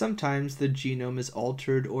 sometimes the genome is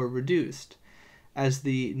altered or reduced, as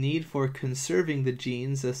the need for conserving the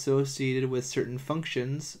genes associated with certain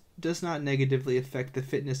functions does not negatively affect the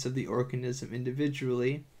fitness of the organism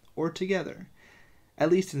individually or together,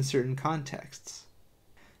 at least in certain contexts.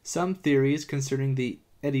 Some theories concerning the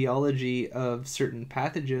etiology of certain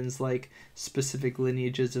pathogens, like specific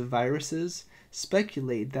lineages of viruses,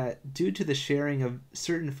 speculate that due to the sharing of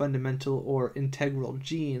certain fundamental or integral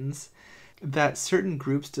genes, that certain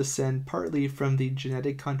groups descend partly from the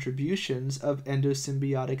genetic contributions of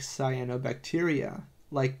endosymbiotic cyanobacteria,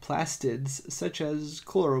 like plastids such as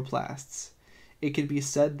chloroplasts. It can be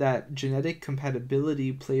said that genetic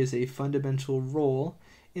compatibility plays a fundamental role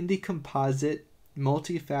in the composite,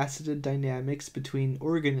 multifaceted dynamics between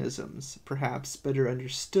organisms, perhaps better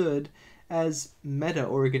understood as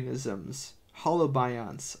meta-organisms,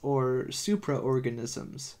 holobionts, or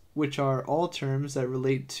supraorganisms, which are all terms that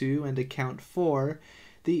relate to and account for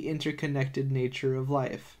the interconnected nature of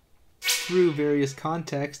life. Through various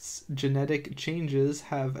contexts, genetic changes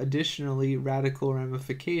have additionally radical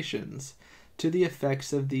ramifications to the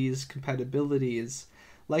effects of these compatibilities,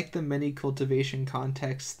 like the many cultivation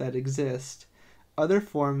contexts that exist. Other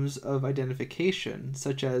forms of identification,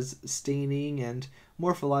 such as staining and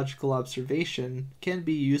morphological observation, can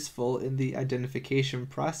be useful in the identification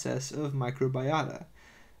process of microbiota,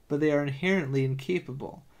 but they are inherently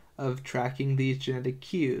incapable of tracking these genetic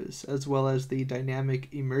cues, as well as the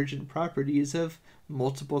dynamic emergent properties of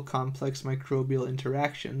multiple complex microbial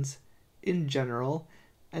interactions in general,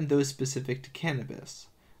 and those specific to cannabis,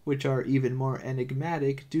 which are even more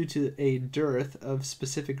enigmatic due to a dearth of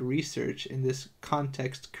specific research in this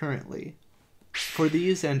context currently. For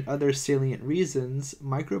these and other salient reasons,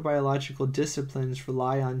 microbiological disciplines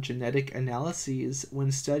rely on genetic analyses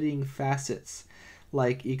when studying facets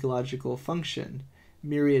like ecological function,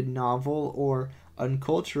 myriad novel or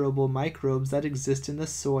unculturable microbes that exist in the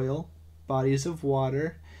soil, bodies of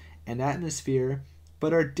water, and atmosphere,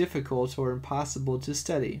 but are difficult or impossible to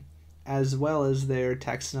study, as well as their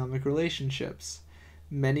taxonomic relationships.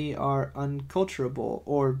 Many are unculturable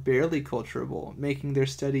or barely culturable, making their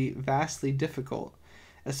study vastly difficult,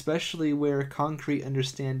 especially where concrete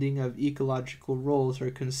understanding of ecological roles are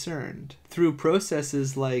concerned. Through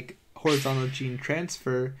processes like horizontal gene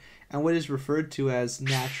transfer and what is referred to as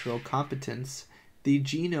natural competence, the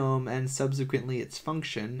genome and subsequently its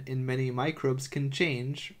function in many microbes can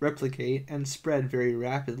change, replicate, and spread very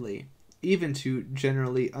rapidly, even to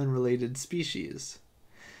generally unrelated species,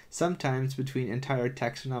 sometimes between entire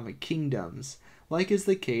taxonomic kingdoms, like is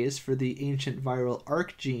the case for the ancient viral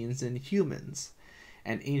arc genes in humans,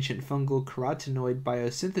 and ancient fungal carotenoid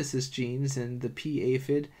biosynthesis genes in the pea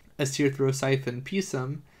aphid Acyrthrosiphon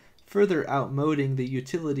pisum, further outmoding the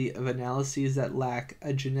utility of analyses that lack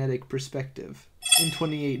a genetic perspective. In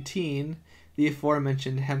 2018, the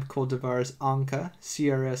aforementioned hemp cultivars Anka,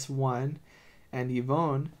 CRS1, and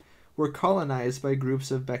Yvonne were colonized by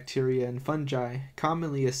groups of bacteria and fungi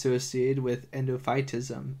commonly associated with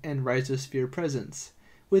endophytism and rhizosphere presence,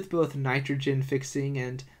 with both nitrogen-fixing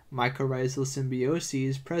and mycorrhizal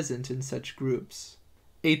symbioses present in such groups.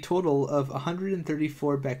 A total of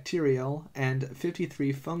 134 bacterial and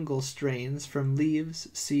 53 fungal strains from leaves,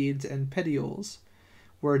 seeds, and petioles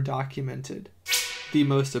were documented. The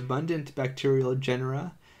most abundant bacterial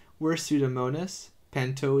genera were Pseudomonas,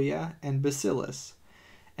 Pantoia, and Bacillus,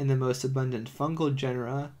 and the most abundant fungal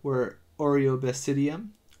genera were Oreobasidium,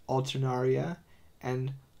 Alternaria,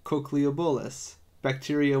 and Cochleobolus.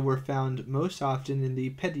 Bacteria were found most often in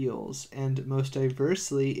the petioles and most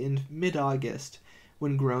diversely in mid-August,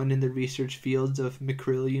 when grown in the research fields of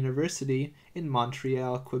McGill University in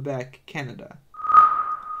Montreal, Quebec, Canada.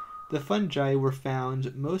 The fungi were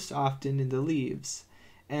found most often in the leaves,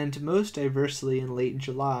 and most diversely in late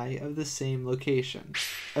July of the same location.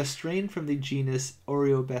 A strain from the genus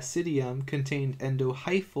Oreobasidium contained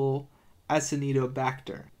endohyphal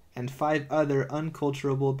Acinetobacter, and 5 other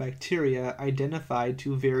unculturable bacteria identified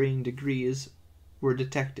to varying degrees were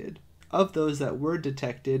detected. Of those that were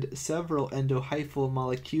detected, several endohyphal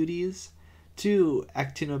molecules, 2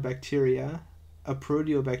 actinobacteria, a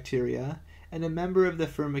proteobacteria, and a member of the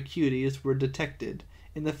Firmicutes were detected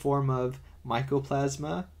in the form of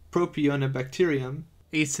Mycoplasma, Propionibacterium,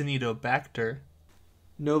 Acinetobacter,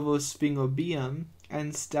 Novosphingobium,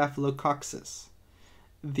 and Staphylococcus.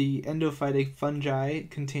 The endophytic fungi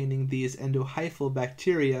containing these endohyphal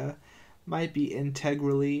bacteria might be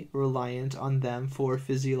integrally reliant on them for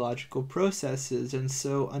physiological processes, and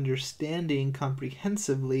so understanding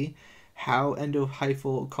comprehensively how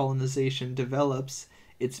endohyphal colonization develops,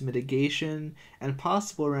 its mitigation, and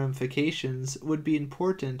possible ramifications would be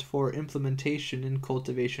important for implementation in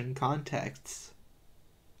cultivation contexts.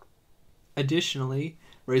 Additionally,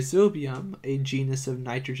 Rhizobium, a genus of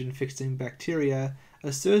nitrogen-fixing bacteria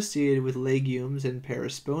associated with legumes and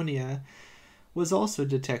Parasponia, was also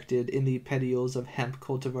detected in the petioles of hemp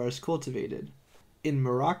cultivars cultivated. In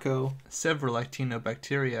Morocco, several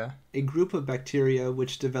actinobacteria, a group of bacteria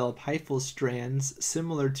which develop hyphal strands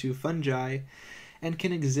similar to fungi and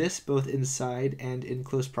can exist both inside and in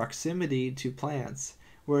close proximity to plants,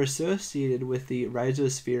 were associated with the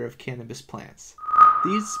rhizosphere of cannabis plants.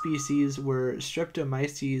 These species were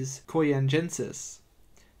Streptomyces coyangensis,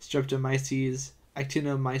 Streptomyces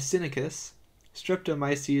actinomycinicus,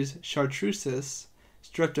 Streptomyces chartreusης,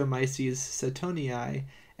 Streptomyces setonii,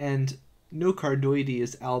 and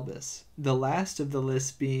Nocardoides albus, the last of the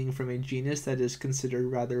list being from a genus that is considered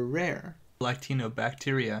rather rare.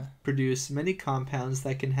 Lactinobacteria produce many compounds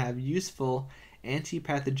that can have useful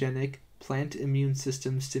antipathogenic plant immune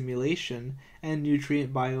system stimulation and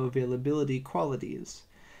nutrient bioavailability qualities.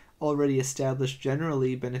 Already established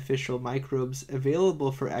generally beneficial microbes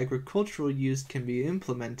available for agricultural use can be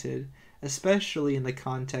implemented, especially in the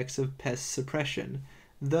context of pest suppression,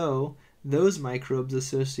 though those microbes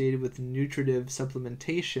associated with nutritive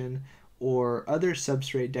supplementation or other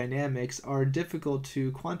substrate dynamics are difficult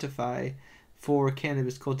to quantify for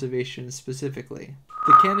cannabis cultivation specifically.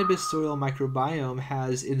 The cannabis soil microbiome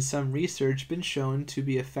has in some research been shown to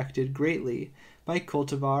be affected greatly by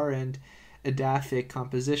cultivar and edaphic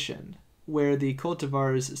composition, where the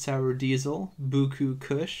cultivars Sour Diesel, Buku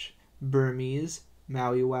Kush, Burmese,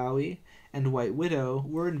 Maui Wowie, and White Widow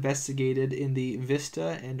were investigated in the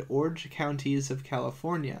Vista and Orange counties of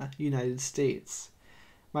California, United States.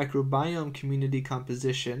 Microbiome community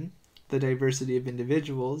composition, the diversity of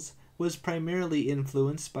individuals, was primarily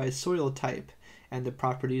influenced by soil type and the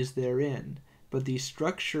properties therein, but the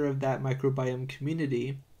structure of that microbiome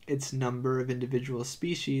community, its number of individual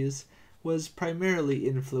species, was primarily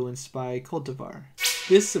influenced by cultivar.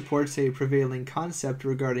 This supports a prevailing concept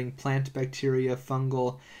regarding plant bacteria,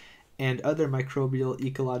 fungal, and other microbial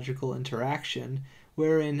ecological interaction,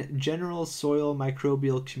 wherein general soil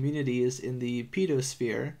microbial communities in the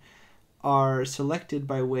pedosphere are selected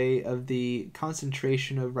by way of the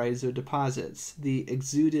concentration of rhizodeposits, the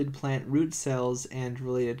exuded plant root cells and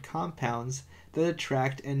related compounds that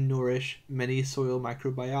attract and nourish many soil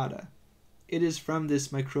microbiota. It is from this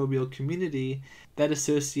microbial community that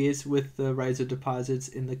associates with the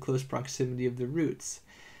rhizodeposits in the close proximity of the roots,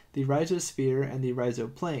 the rhizosphere and the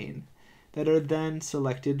rhizoplane, that are then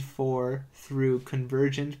selected for through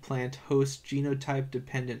convergent plant host genotype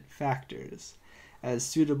dependent factors as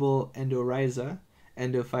suitable endorhiza,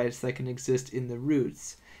 endophytes that can exist in the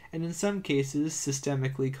roots, and in some cases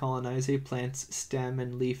systemically colonize a plant's stem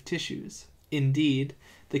and leaf tissues. Indeed,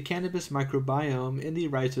 the cannabis microbiome in the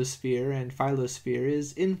rhizosphere and phyllosphere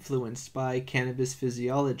is influenced by cannabis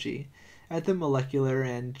physiology at the molecular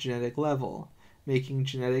and genetic level, making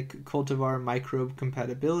genetic cultivar microbe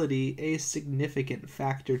compatibility a significant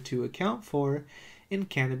factor to account for in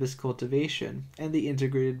cannabis cultivation and the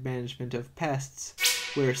integrated management of pests,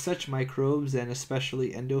 where such microbes and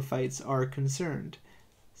especially endophytes are concerned.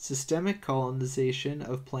 Systemic colonization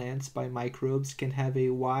of plants by microbes can have a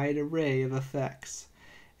wide array of effects,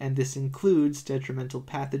 and this includes detrimental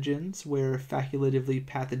pathogens, where facultatively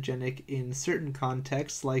pathogenic in certain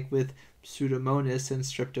contexts like with Pseudomonas and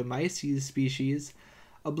Streptomyces species,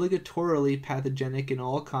 obligatorily pathogenic in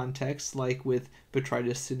all contexts like with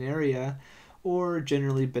Botrytis cinerea, or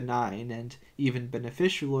generally benign and even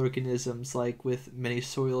beneficial organisms like with many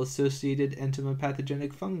soil-associated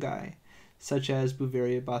entomopathogenic fungi, such as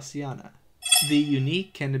Beauveria bassiana. The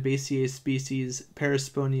unique Cannabaceae species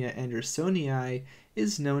Parasponia andersonii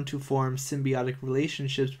is known to form symbiotic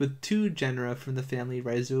relationships with two genera from the family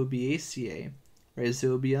Rhizobiaceae,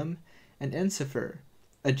 Rhizobium and Ensifer,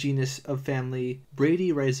 a genus of family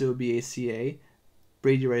Bradyrhizobiaceae,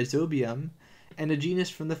 Bradyrhizobium, and a genus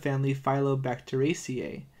from the family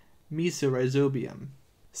Phylobacteriaceae, Mesorhizobium.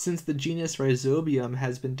 Since the genus Rhizobium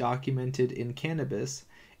has been documented in cannabis,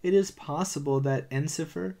 it is possible that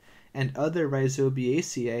Ensifer and other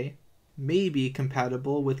Rhizobiaceae may be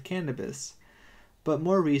compatible with cannabis, but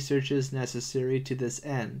more research is necessary to this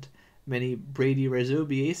end. Many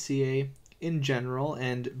Bradyrhizobiaceae in general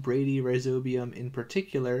and Bradyrhizobium in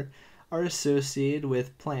particular are associated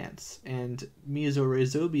with plants, and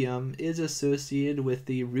Mesorhizobium is associated with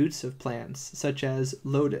the roots of plants, such as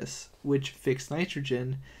lotus, which fix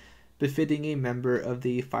nitrogen, befitting a member of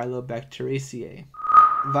the Phylobacteriaceae.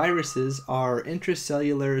 Viruses are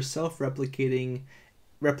intracellular self-replicating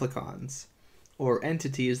replicons, or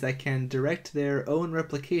entities that can direct their own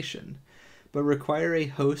replication, but require a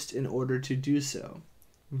host in order to do so.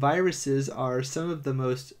 Viruses are some of the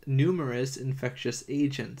most numerous infectious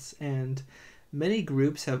agents, and many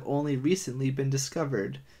groups have only recently been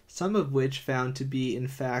discovered, some of which found to be in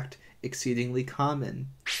fact exceedingly common.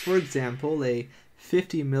 For example, a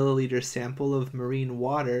 50 milliliter sample of marine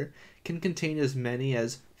water can contain as many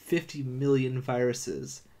as 50 million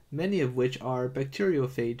viruses, many of which are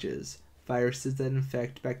bacteriophages, viruses that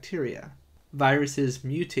infect bacteria. Viruses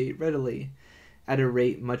mutate readily, at a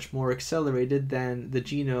rate much more accelerated than the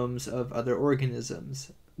genomes of other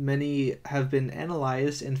organisms. Many have been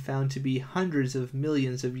analyzed and found to be hundreds of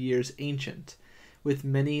millions of years ancient, with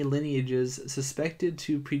many lineages suspected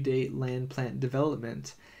to predate land plant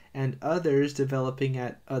development, and others developing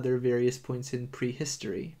at other various points in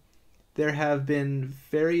prehistory. There have been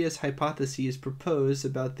various hypotheses proposed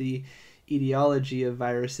about the etiology of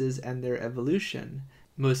viruses and their evolution,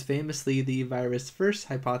 most famously the virus first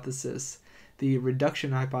hypothesis, the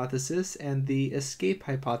reduction hypothesis, and the escape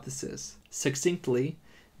hypothesis. Succinctly,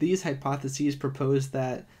 these hypotheses propose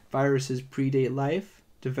that viruses predate life,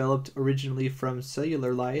 developed originally from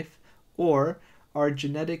cellular life, or are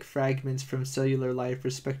genetic fragments from cellular life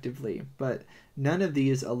respectively, but none of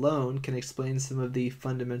these alone can explain some of the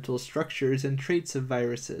fundamental structures and traits of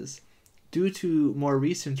viruses. Due to more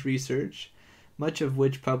recent research, much of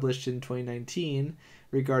which published in 2019,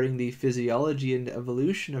 regarding the physiology and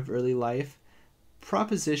evolution of early life,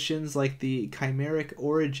 propositions like the chimeric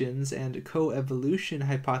origins and coevolution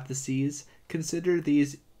hypotheses consider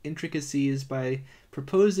these intricacies by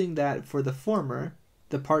proposing that for the former,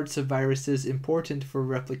 the parts of viruses important for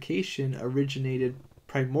replication originated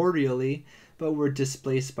primordially but were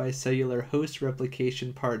displaced by cellular host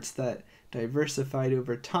replication parts that diversified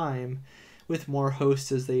over time with more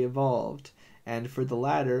hosts as they evolved, and for the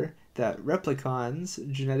latter, that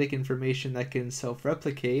replicons, genetic information that can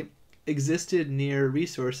self-replicate, existed near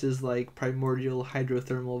resources like primordial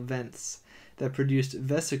hydrothermal vents that produced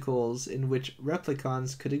vesicles in which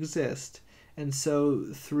replicons could exist, and so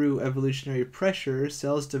through evolutionary pressure,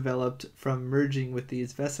 cells developed from merging with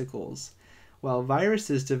these vesicles, while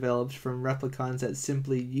viruses developed from replicons that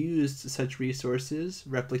simply used such resources,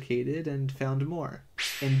 replicated, and found more.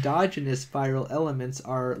 Endogenous viral elements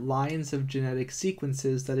are lines of genetic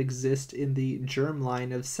sequences that exist in the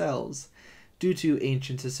germline of cells, due to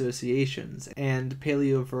ancient associations, and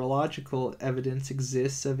paleovirological evidence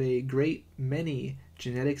exists of a great many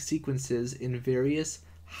genetic sequences in various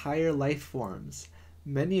higher life forms,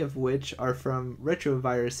 many of which are from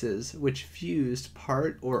retroviruses which fused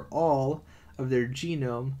part or all of their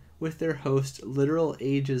genome with their host literal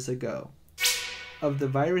ages ago. Of the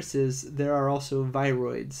viruses, there are also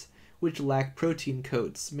viroids, which lack protein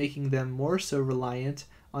coats, making them more so reliant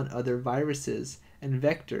on other viruses and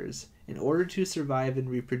vectors in order to survive and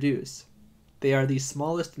reproduce. They are the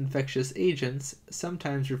smallest infectious agents,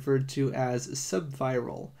 sometimes referred to as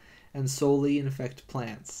subviral, and solely infect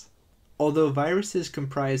plants. Although viruses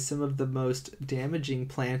comprise some of the most damaging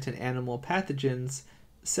plant and animal pathogens,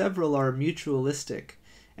 several are mutualistic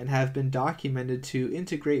and have been documented to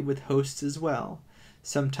integrate with hosts as well,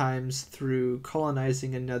 sometimes through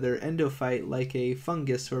colonizing another endophyte like a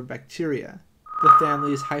fungus or bacteria. The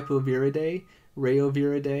families Hypoviridae,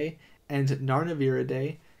 Rheoviridae, and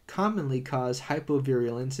Narnaviridae commonly cause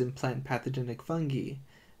hypovirulence in plant pathogenic fungi.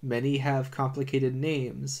 Many have complicated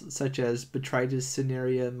names, such as Botrytis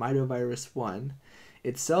cinerea midovirus 1,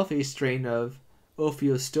 itself a strain of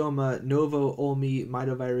Ophiostoma novo-ulmi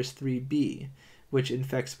midovirus 3b, which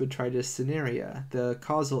infects Botrytis cinerea, the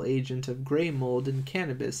causal agent of gray mold in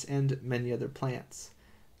cannabis and many other plants.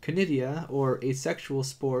 Conidia, or asexual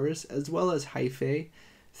spores, as well as hyphae,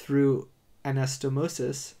 through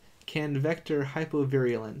anastomosis, can vector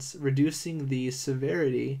hypovirulence, reducing the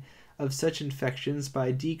severity of such infections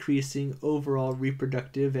by decreasing overall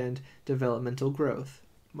reproductive and developmental growth.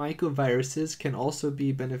 Mycoviruses can also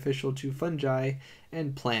be beneficial to fungi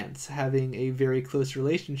and plants, having a very close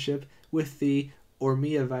relationship with the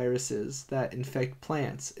Ormia-viruses that infect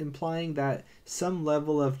plants, implying that some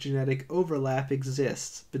level of genetic overlap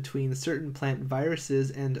exists between certain plant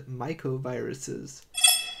viruses and mycoviruses.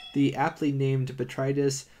 The aptly named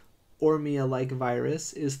Botrytis Ormia-like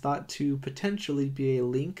virus is thought to potentially be a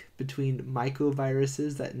link between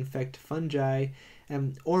mycoviruses that infect fungi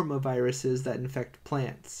and ormaviruses that infect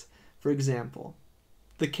plants. For example,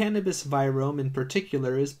 the cannabis virome in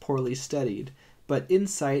particular is poorly studied, but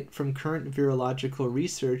insight from current virological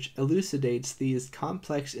research elucidates these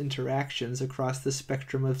complex interactions across the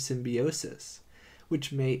spectrum of symbiosis,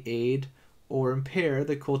 which may aid or impair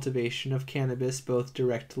the cultivation of cannabis both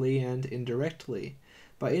directly and indirectly,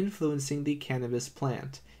 by influencing the cannabis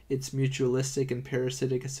plant, its mutualistic and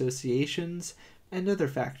parasitic associations, and other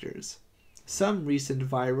factors. Some recent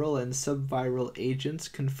viral and subviral agents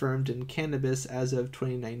confirmed in cannabis as of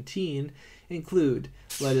 2019 include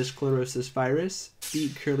lettuce sclerosis virus,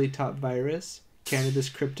 beet curly-top virus, cannabis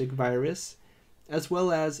cryptic virus, as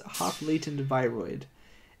well as hop latent viroid,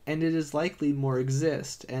 and it is likely more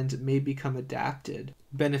exist and may become adapted.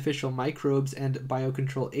 Beneficial microbes and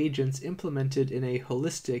biocontrol agents implemented in a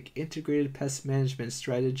holistic, integrated pest management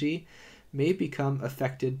strategy may become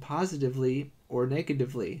affected positively or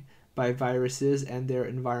negatively by viruses and their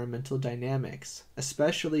environmental dynamics,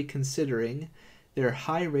 especially considering their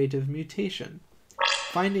high rate of mutation.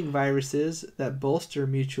 Finding viruses that bolster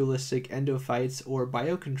mutualistic endophytes or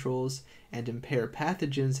biocontrols and impair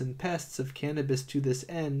pathogens and pests of cannabis to this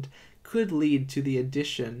end could lead to the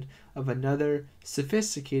addition of another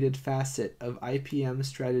sophisticated facet of IPM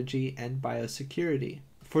strategy and biosecurity.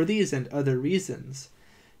 For these and other reasons,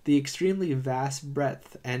 the extremely vast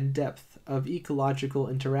breadth and depth of ecological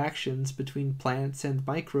interactions between plants and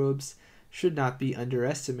microbes should not be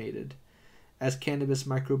underestimated. As cannabis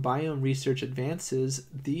microbiome research advances,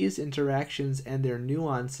 these interactions and their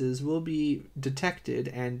nuances will be detected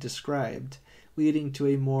and described, leading to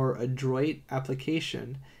a more adroit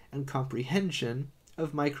application and comprehension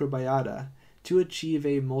of microbiota to achieve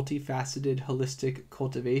a multifaceted holistic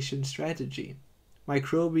cultivation strategy.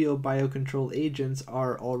 Microbial biocontrol agents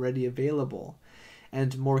are already available,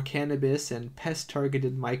 and more cannabis and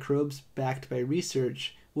pest-targeted microbes backed by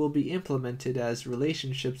research will be implemented as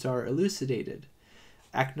relationships are elucidated.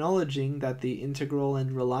 Acknowledging that the integral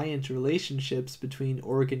and reliant relationships between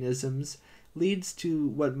organisms leads to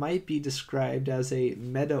what might be described as a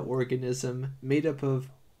meta-organism made up of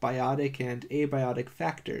biotic and abiotic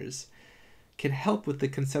factors can help with the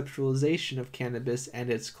conceptualization of cannabis and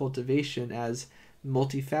its cultivation as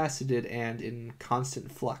multifaceted and in constant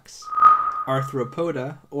flux.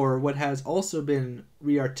 Arthropoda, or what has also been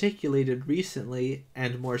rearticulated recently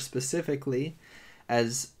and more specifically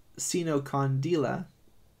as Cenocondyla,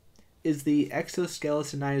 is the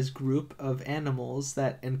exoskeletonized group of animals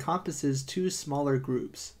that encompasses two smaller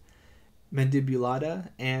groups, Mandibulata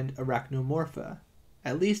and Arachnomorpha,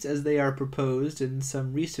 at least as they are proposed in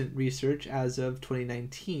some recent research as of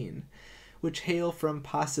 2019, which hail from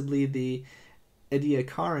possibly the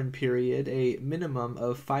Ediacaran period, a minimum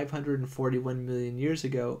of 541 million years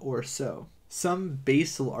ago or so. Some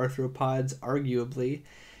basal arthropods arguably,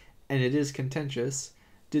 and it is contentious,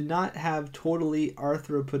 did not have totally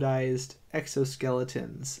arthropodized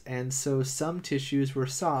exoskeletons, and so some tissues were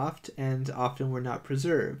soft and often were not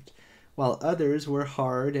preserved, while others were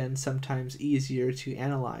hard and sometimes easier to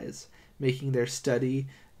analyze, making their study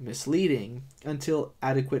misleading until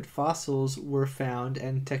adequate fossils were found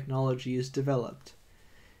and technologies developed.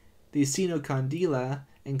 The Cenocondyla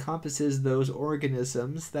encompasses those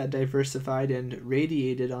organisms that diversified and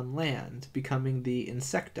radiated on land, becoming the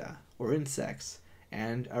insecta, or insects,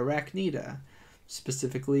 and arachnida,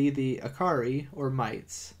 specifically the acari, or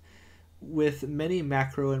mites, with many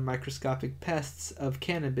macro and microscopic pests of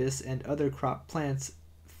cannabis and other crop plants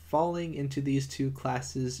falling into these two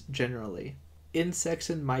classes generally. Insects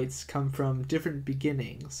and mites come from different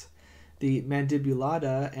beginnings, the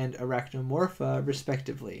Mandibulata and Arachnomorpha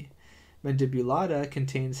respectively. Mandibulata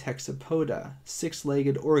contains hexapoda,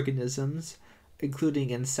 six-legged organisms,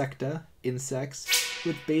 including insecta, insects,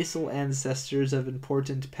 with basal ancestors of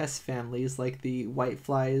important pest families like the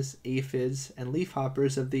whiteflies, aphids, and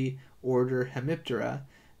leafhoppers of the order Hemiptera,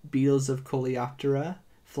 beetles of Coleoptera,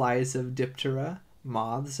 flies of Diptera,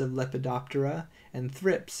 moths of Lepidoptera, and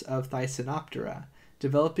thrips of Thysanoptera,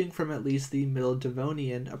 developing from at least the Middle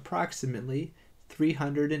Devonian approximately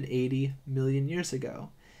 380 million years ago.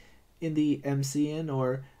 In the Emsian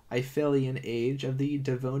or Eifelian age of the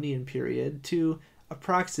Devonian period to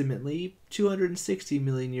approximately 260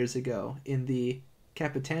 million years ago in the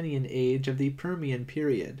Capitanian age of the Permian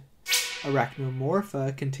period.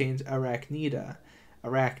 Arachnomorpha contains arachnida,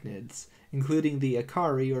 arachnids, including the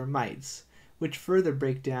acari or mites, which further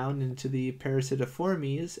break down into the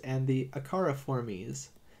parasitiformes and the acariformes.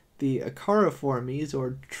 The acariformes,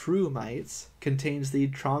 or true mites, contains the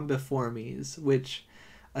trombiformes, which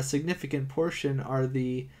a significant portion are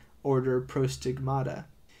the order Prostigmata.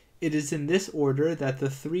 It is in this order that the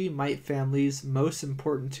three mite families most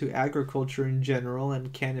important to agriculture in general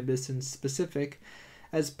and cannabis in specific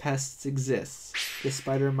as pests exist: the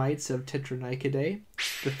spider mites of Tetranicidae,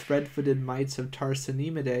 the thread-footed mites of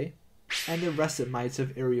Tarsinemidae, and the russet mites of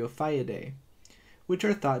Areophyidae, which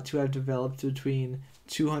are thought to have developed between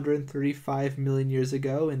 235 million years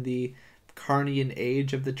ago in the Carnian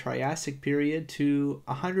age of the Triassic period to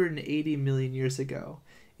 180 million years ago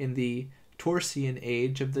in the Torsian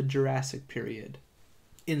age of the Jurassic period.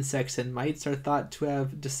 Insects and mites are thought to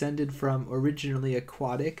have descended from originally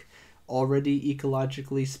aquatic, already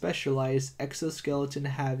ecologically specialized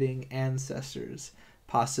exoskeleton-having ancestors,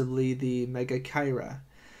 possibly the Megachiera.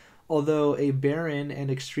 Although a barren and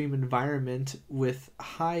extreme environment with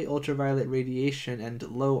high ultraviolet radiation and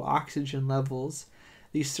low oxygen levels,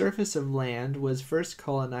 the surface of land was first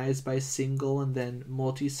colonized by single and then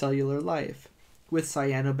multicellular life, with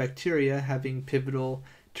cyanobacteria having pivotal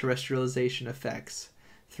terrestrialization effects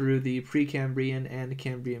through the Precambrian and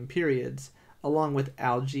Cambrian periods, along with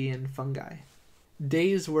algae and fungi.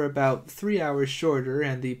 Days were about 3 hours shorter,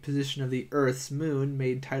 and the position of the Earth's moon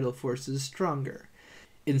made tidal forces stronger.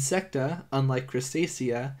 Insecta, unlike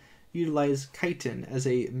Crustacea, utilize chitin as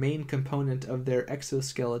a main component of their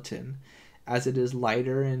exoskeleton, as it is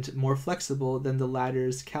lighter and more flexible than the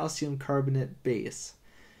latter's calcium carbonate base.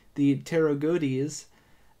 The pterogodes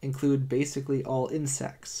include basically all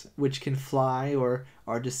insects, which can fly or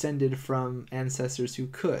are descended from ancestors who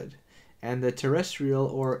could, and the terrestrial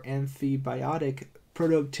or amphibiotic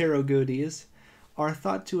protopterogodes are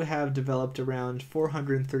thought to have developed around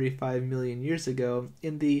 435 million years ago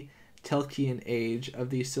in the Telchian age of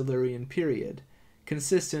the Silurian period,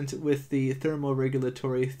 consistent with the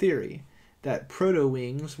thermoregulatory theory that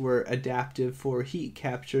proto-wings were adaptive for heat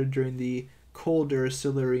capture during the colder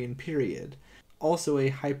Silurian period, also a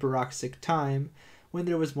hyperoxic time when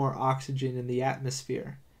there was more oxygen in the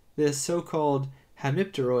atmosphere. The so-called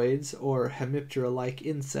hemipteroids, or hemiptera-like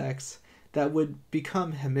insects, that would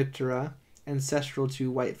become hemiptera, ancestral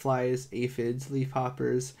to whiteflies, aphids,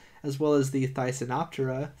 leafhoppers, as well as the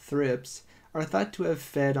Thysanoptera, thrips, are thought to have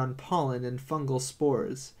fed on pollen and fungal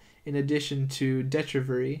spores, in addition to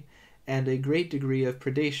detritivore and a great degree of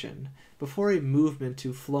predation, before a movement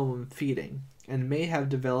to phloem feeding, and may have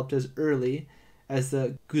developed as early as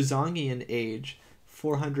the Guzongian age,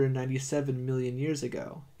 497 million years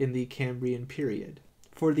ago, in the Cambrian period.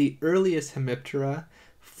 For the earliest hemiptera,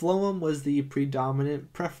 phloem was the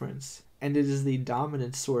predominant preference, and it is the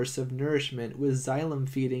dominant source of nourishment, with xylem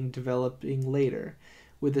feeding developing later,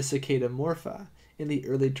 with the Cicada morpha, in the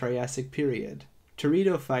early Triassic period.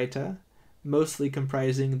 Pteridophyta, mostly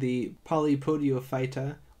comprising the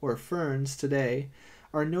Polypodiophyta, or ferns today,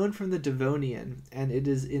 are known from the Devonian, and it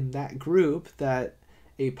is in that group that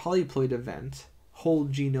a polyploid event, whole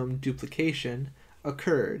genome duplication,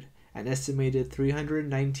 occurred, an estimated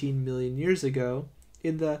 319 million years ago,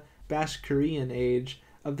 in the Bashkirian age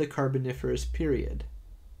of the Carboniferous period,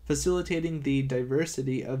 facilitating the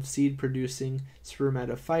diversity of seed-producing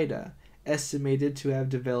spermatophyta, estimated to have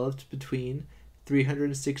developed between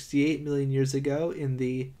 368 million years ago in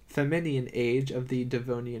the Famennian age of the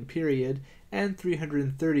Devonian period and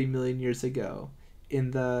 330 million years ago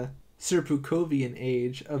in the Serpukovian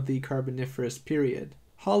age of the Carboniferous period.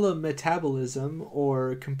 Holometabolism,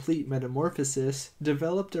 or complete metamorphosis,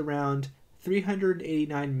 developed around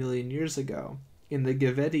 389 million years ago in the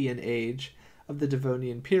Gevedian age of the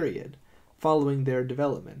Devonian period, following their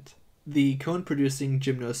development. The cone-producing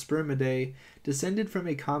Gymnospermidae descended from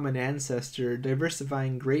a common ancestor,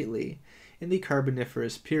 diversifying greatly in the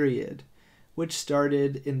Carboniferous period, which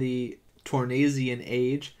started in the Tournaisian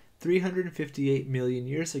age 358 million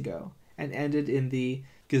years ago and ended in the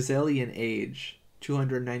Gazelian age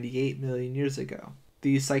 298 million years ago.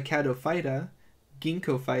 The Cycadophyta,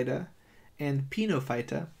 Ginkgophyta, and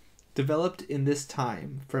Pinophyta developed in this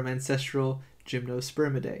time from ancestral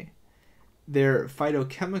Gymnospermidae. Their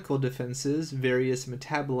phytochemical defenses, various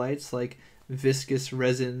metabolites like viscous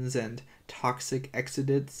resins and toxic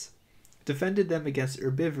exudates, defended them against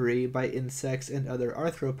herbivory by insects and other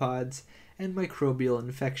arthropods and microbial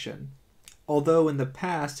infection. Although in the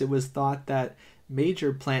past it was thought that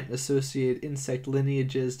major plant-associated insect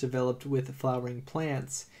lineages developed with flowering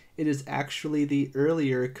plants, it is actually the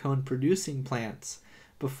earlier cone-producing plants,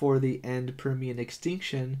 before the end Permian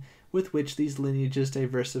extinction, with which these lineages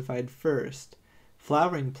diversified first.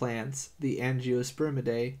 Flowering plants, the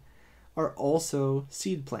Angiospermidae, are also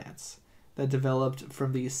seed plants that developed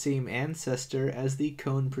from the same ancestor as the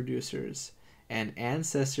cone producers, and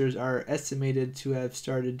ancestors are estimated to have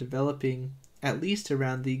started developing at least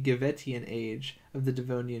around the Gevetian age of the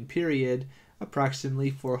Devonian period,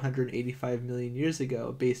 approximately 485 million years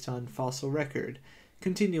ago based on fossil record,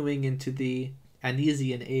 continuing into the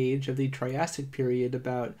Anisian age of the Triassic period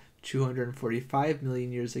about 245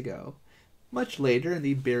 million years ago. Much later, in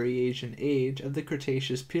the Berriasian age of the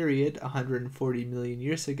Cretaceous period, 140 million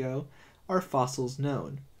years ago, are fossils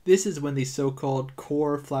known. This is when the so-called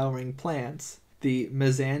core flowering plants, the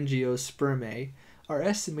Mesangiospermae, are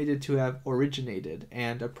estimated to have originated,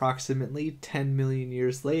 and approximately 10 million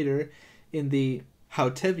years later, in the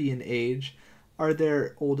Hautvian age, are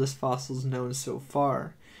their oldest fossils known so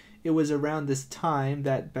far. It was around this time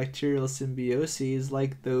that bacterial symbioses,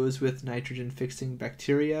 like those with nitrogen-fixing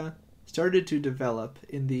bacteria, started to develop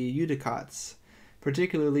in the Eudicots,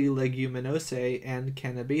 particularly Leguminosae and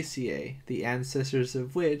Cannabaceae, the ancestors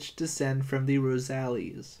of which descend from the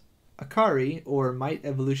Rosales. Acari, or mite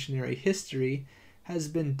evolutionary history, has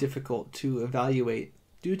been difficult to evaluate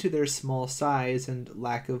due to their small size and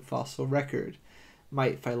lack of fossil record.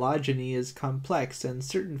 Mite phylogeny is complex and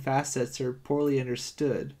certain facets are poorly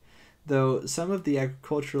understood. Though some of the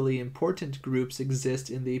agriculturally important groups exist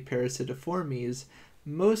in the Parasitiformes,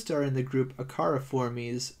 most are in the group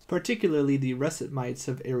Acariformes, particularly the russet mites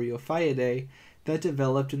of Areophyidae that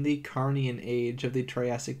developed in the Carnian age of the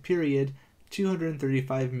Triassic period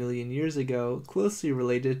 235 million years ago, closely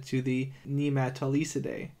related to the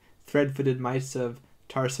Nematolicidae, thread-footed mites of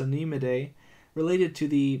Tarsonemidae, related to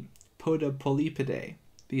the Podopolypidae,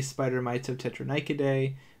 the spider mites of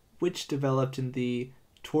Tetranicidae, which developed in the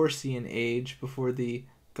Torsian age before the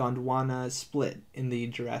Gondwana split in the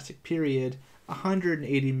Jurassic period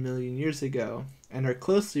 180 million years ago, and are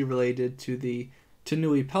closely related to the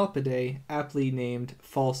Tenuipalpidae, aptly named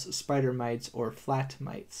false spider mites or flat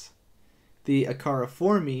mites. The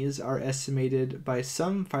Acariformes are estimated by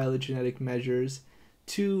some phylogenetic measures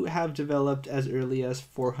to have developed as early as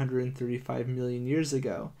 435 million years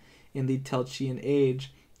ago, in the Telchian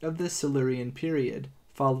age of the Silurian period,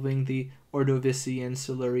 following the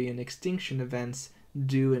Ordovician-Silurian extinction events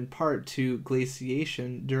due in part to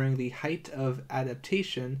glaciation during the height of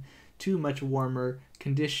adaptation to much warmer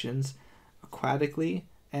conditions aquatically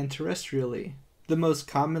and terrestrially. The most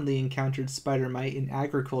commonly encountered spider mite in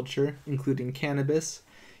agriculture, including cannabis,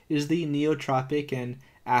 is the neotropic and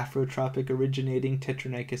afrotropic originating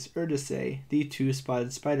Tetranicus urticae, the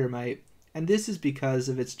two-spotted spider mite, and this is because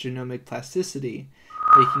of its genomic plasticity,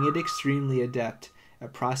 making it extremely adept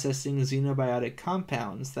at processing xenobiotic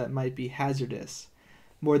compounds that might be hazardous.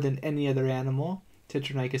 More than any other animal,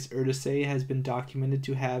 Tetranicus urticae has been documented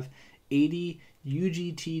to have 80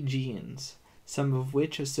 UGT genes, some of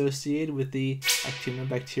which associated with the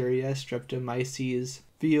Actinobacteria Streptomyces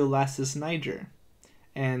violacis niger,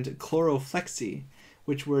 and chloroflexi,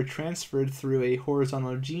 which were transferred through a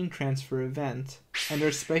horizontal gene transfer event and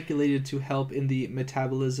are speculated to help in the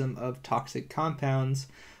metabolism of toxic compounds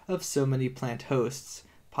of so many plant hosts,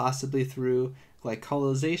 possibly through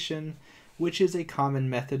glycolization, which is a common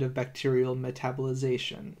method of bacterial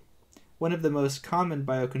metabolization. One of the most common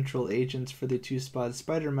biocontrol agents for the two-spotted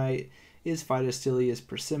spider mite is Phytostylius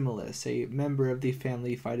persimilis, a member of the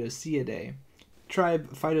family Phytoseidae,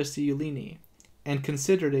 tribe Phytoseiulini, and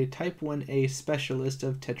considered a type 1a specialist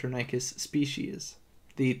of Tetranicus species.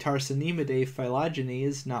 The Tarsonemidae phylogeny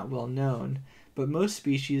is not well known, but most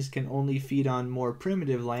species can only feed on more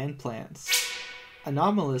primitive land plants.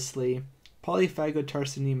 Anomalously,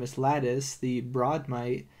 Polyphagotarsonemus latus, the broad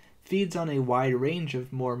mite, feeds on a wide range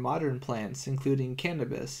of more modern plants, including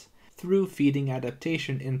cannabis, through feeding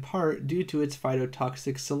adaptation in part due to its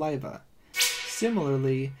phytotoxic saliva.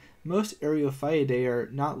 Similarly, most Areophyidae are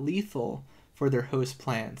not lethal for their host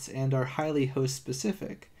plants and are highly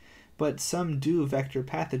host-specific, but some do vector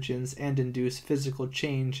pathogens and induce physical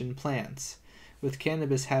change in plants, with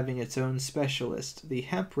cannabis having its own specialist, the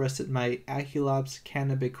hemp russet mite Aculops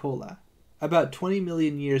cannabicola. About 20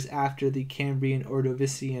 million years after the Cambrian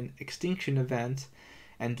Ordovician extinction event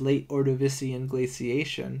and late Ordovician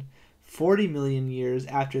glaciation, 40 million years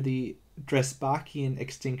after the Dresbachian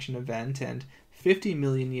extinction event, and 50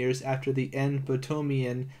 million years after the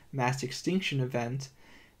End-Botomian mass extinction event,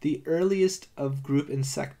 the earliest of group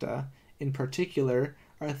Insecta, in particular,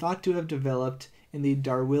 are thought to have developed in the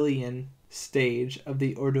Darwinian stage of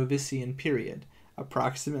the Ordovician period,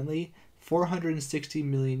 approximately 460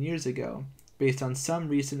 million years ago, based on some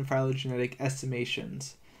recent phylogenetic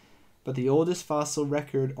estimations. But the oldest fossil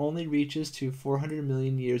record only reaches to 400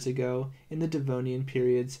 million years ago in the Devonian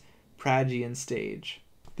period's Pragian stage.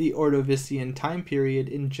 The Ordovician time period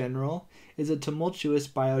in general is a tumultuous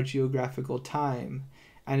biogeographical time,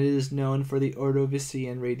 and it is known for the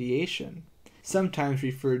Ordovician radiation, sometimes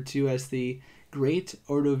referred to as the Great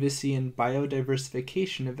Ordovician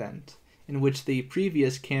Biodiversification Event, in which the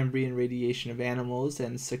previous Cambrian radiation of animals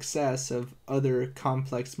and success of other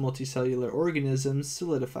complex multicellular organisms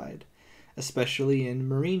solidified, especially in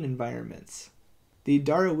marine environments. The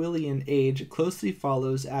Darwinian age closely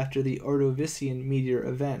follows after the Ordovician meteor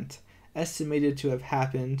event, estimated to have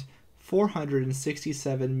happened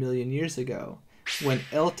 467 million years ago, when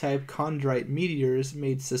L-type chondrite meteors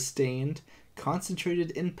made sustained,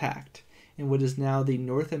 concentrated impact in what is now the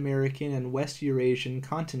North American and West Eurasian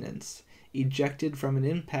continents, ejected from an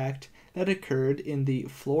impact that occurred in the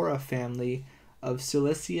Flora family of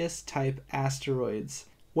Silicious-type asteroids,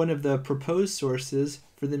 one of the proposed sources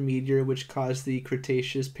for the meteor which caused the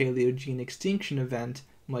Cretaceous-Paleogene extinction event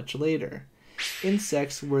much later.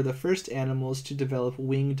 Insects were the first animals to develop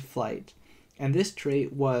winged flight, and this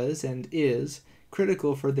trait was and is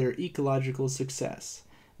critical for their ecological success,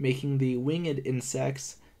 making the winged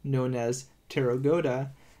insects, known as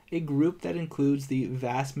Pterogoda, a group that includes the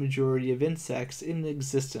vast majority of insects in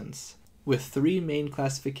existence, with three main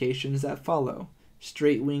classifications that follow: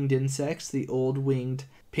 straight-winged insects, the old-winged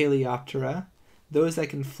Paleoptera, those that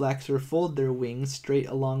can flex or fold their wings straight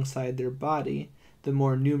alongside their body, the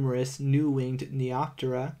more numerous new-winged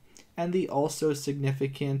Neoptera, and the also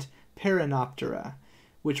significant Perenoptera,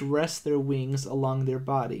 which rest their wings along their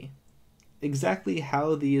body. Exactly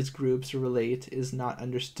how these groups relate is not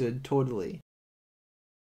understood totally.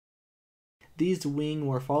 These wing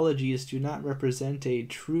morphologies do not represent a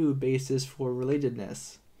true basis for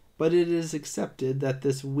relatedness, but it is accepted that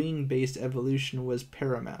this wing-based evolution was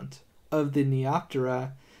paramount. Of the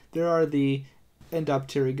Neoptera, there are the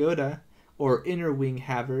Endopterygoda, or inner wing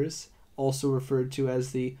havers, also referred to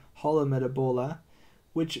as the Holometabola,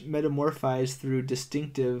 which metamorphize through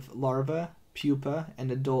distinctive larva, pupa,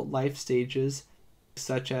 and adult life stages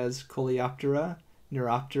such as Coleoptera,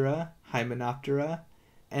 Neuroptera, Hymenoptera,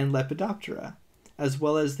 and Lepidoptera, as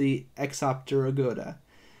well as the Exopterygoda,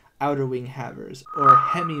 outer wing havers, or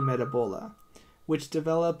Hemimetabola, which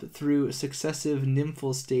develop through successive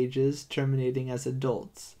nymphal stages terminating as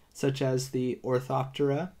adults, such as the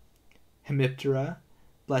Orthoptera, Hemiptera,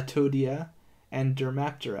 Blatodia, and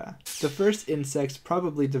Dermaptera. The first insects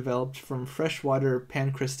probably developed from freshwater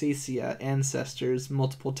Pancrustacea ancestors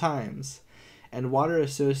multiple times, and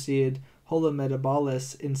water-associated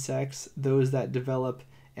Holometabolous insects, those that develop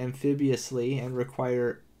amphibiously and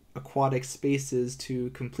require aquatic spaces to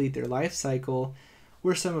complete their life cycle,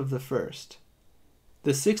 were some of the first.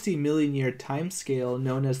 The 60 million year timescale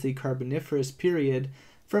known as the Carboniferous period,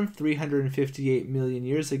 from 358 million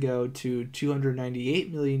years ago to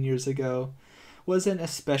 298 million years ago, was an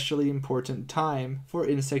especially important time for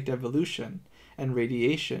insect evolution and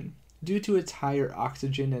radiation due to its higher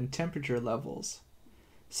oxygen and temperature levels.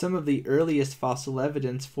 Some of the earliest fossil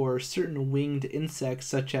evidence for certain winged insects,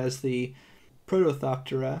 such as the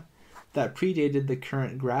Protothoptera, that predated the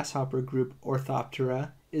current grasshopper group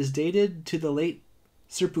Orthoptera, is dated to the late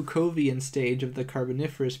Serpucovian stage of the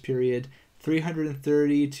Carboniferous period,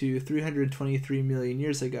 330 to 323 million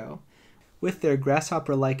years ago, with their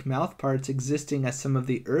grasshopper-like mouthparts existing as some of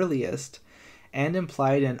the earliest, and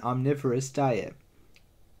implied an omnivorous diet.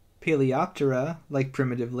 Paleoptera, like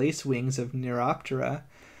primitive lacewings of Neuroptera,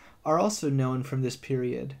 are also known from this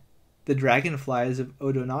period. The dragonflies of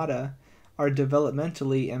Odonata are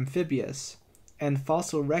developmentally amphibious, and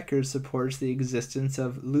fossil record supports the existence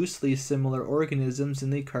of loosely similar organisms in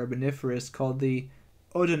the Carboniferous called the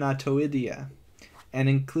Odonatoidea, and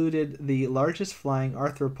included the largest flying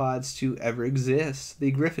arthropods to ever exist,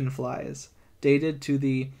 the griffin flies, dated to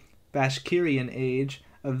the Bashkirian age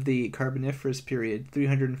of the Carboniferous period,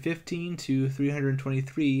 315 to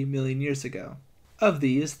 323 million years ago. Of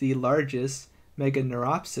these, the largest,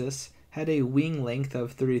 Meganeuropsis, had a wing length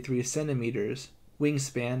of 33 centimeters,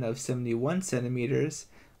 wingspan of 71 centimeters,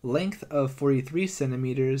 length of 43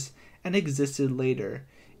 centimeters, and existed later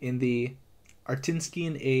in the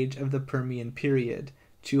Artinskian age of the Permian period,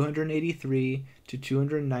 283 to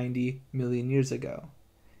 290 million years ago.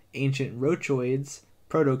 Ancient rochoids,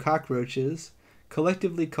 proto-cockroaches,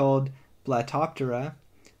 collectively called Blatoptera,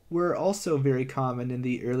 were also very common in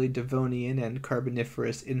the early Devonian and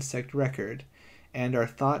Carboniferous insect record, and are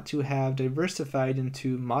thought to have diversified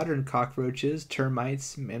into modern cockroaches,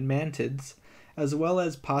 termites, and mantids, as well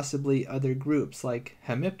as possibly other groups like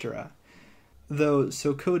Hemiptera, though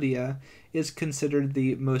Socodia is considered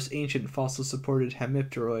the most ancient fossil-supported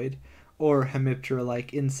hemipteroid, or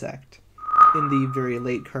hemiptera-like insect. In the very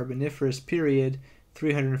late Carboniferous period,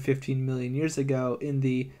 315 million years ago, in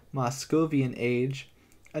the Moscovian age,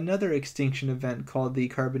 another extinction event called the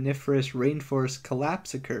Carboniferous rainforest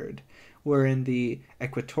collapse occurred, wherein the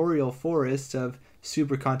equatorial forests of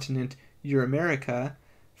supercontinent Euramerica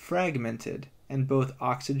fragmented, and both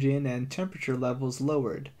oxygen and temperature levels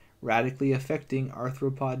lowered, radically affecting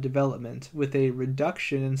arthropod development, with a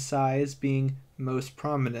reduction in size being most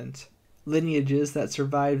prominent. Lineages that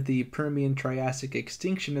survived the Permian-Triassic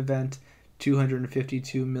extinction event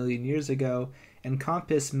 252 million years ago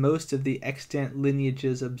encompass most of the extant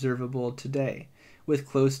lineages observable today, with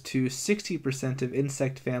close to 60% of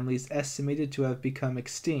insect families estimated to have become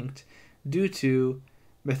extinct due to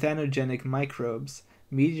methanogenic microbes,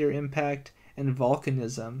 meteor impact, and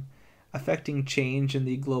volcanism, affecting change in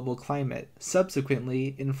the global climate,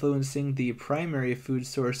 subsequently influencing the primary food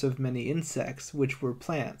source of many insects, which were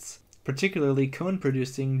plants, particularly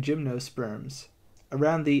cone-producing gymnosperms.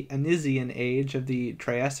 Around the Anisian age of the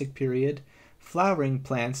Triassic period, flowering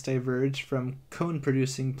plants diverged from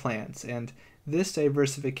cone-producing plants, and this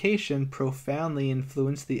diversification profoundly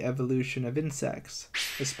influenced the evolution of insects,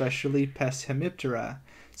 especially pest hemiptera,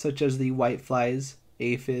 such as the whiteflies,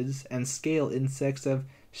 aphids, and scale insects of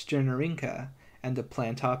Sternorhyncha, and the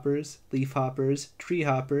plant hoppers, leaf hoppers, tree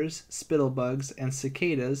hoppers, spittlebugs, and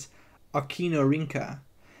cicadas, Occhinorhyncha,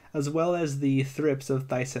 as well as the thrips of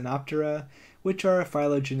Thysanoptera, which are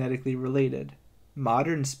phylogenetically related.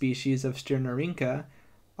 Modern species of Sternorhyncha,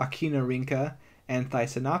 Occhinorhyncha, and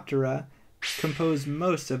Thysanoptera compose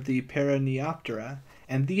most of the Paraneoptera,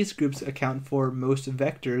 and these groups account for most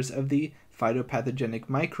vectors of the phytopathogenic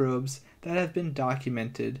microbes that have been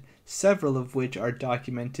documented, several of which are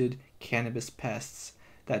documented cannabis pests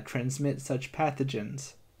that transmit such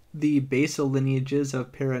pathogens. The basal lineages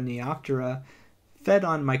of Paraneoptera fed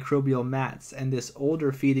on microbial mats, and this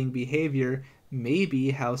older feeding behavior may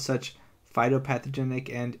be how such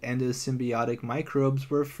phytopathogenic and endosymbiotic microbes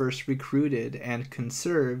were first recruited and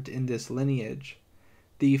conserved in this lineage.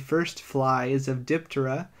 The first flies of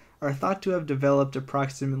Diptera are thought to have developed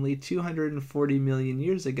approximately 240 million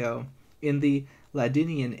years ago in the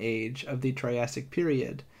Ladinian age of the Triassic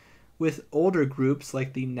period, with older groups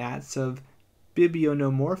like the gnats of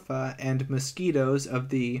Bibionomorpha and mosquitoes of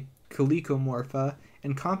the Calicomorpha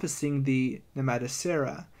encompassing the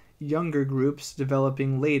Nematocera, younger groups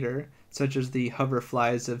developing later, such as the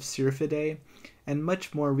hoverflies of Syrphidae, and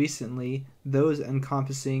much more recently those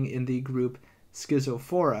encompassing in the group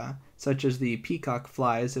Schizophora, such as the peacock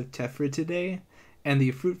flies of Tephrididae and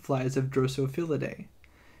the fruit flies of Drosophilidae.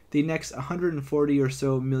 The next 140 or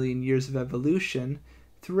so million years of evolution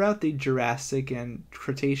throughout the Jurassic and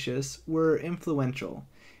Cretaceous were influential,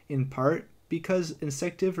 in part because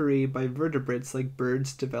insectivory by vertebrates like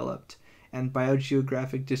birds developed, and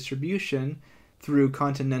biogeographic distribution through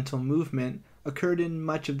continental movement occurred in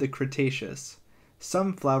much of the Cretaceous.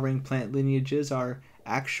 Some flowering plant lineages are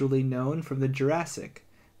actually known from the Jurassic.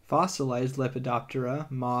 Fossilized Lepidoptera,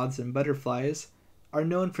 moths, and butterflies are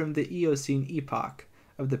known from the Eocene epoch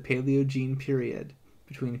of the Paleogene period,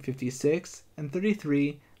 between 56 and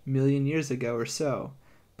 33 million years ago or so,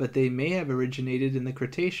 but they may have originated in the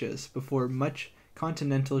Cretaceous before much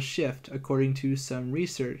continental shift according to some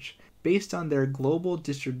research, based on their global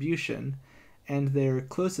distribution and their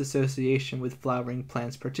close association with flowering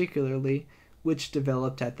plants particularly, which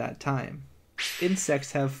developed at that time.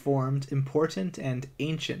 Insects have formed important and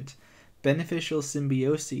ancient beneficial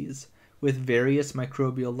symbioses with various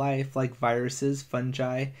microbial life like viruses,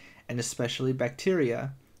 fungi, and especially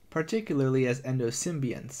bacteria, particularly as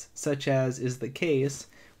endosymbionts, such as is the case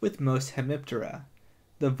with most Hemiptera.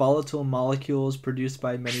 The volatile molecules produced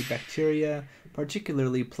by many bacteria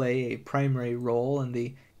particularly play a primary role in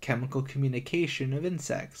the chemical communication of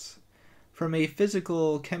insects. From a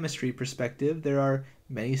physical chemistry perspective, there are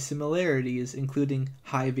many similarities, including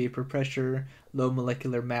high vapor pressure, low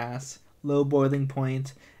molecular mass, low boiling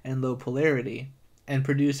point, and low polarity, and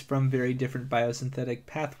produced from very different biosynthetic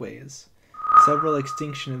pathways. Several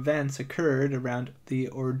extinction events occurred around the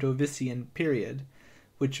Ordovician period,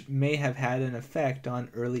 which may have had an effect on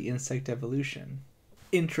early insect evolution.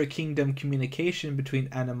 Intra-kingdom communication between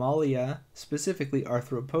Animalia, specifically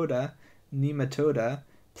Arthropoda, Nematoda,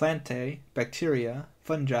 Plantae, bacteria,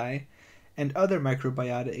 fungi, and other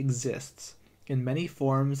microbiota exists, in many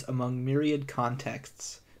forms among myriad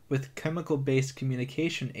contexts, with chemical-based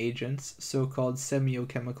communication agents, so-called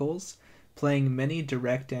semiochemicals, playing many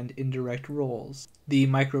direct and indirect roles. The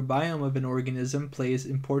microbiome of an organism plays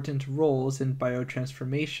important roles in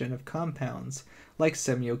biotransformation of compounds, like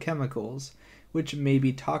semiochemicals, which may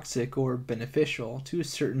be toxic or beneficial to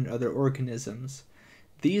certain other organisms.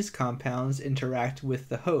 These compounds interact with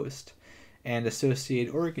the host and associate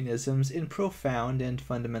organisms in profound and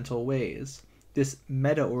fundamental ways. This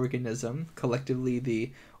meta-organism, collectively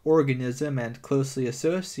the organism and closely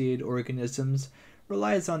associated organisms,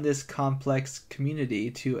 relies on this complex community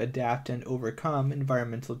to adapt and overcome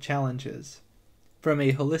environmental challenges. From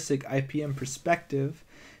a holistic IPM perspective,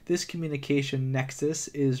 this communication nexus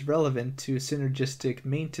is relevant to synergistic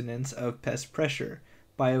maintenance of pest pressure,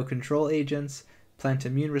 biocontrol agents, plant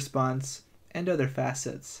immune response, and other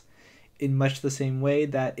facets, in much the same way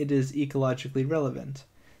that it is ecologically relevant.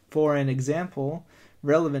 For an example,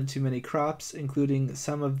 relevant to many crops, including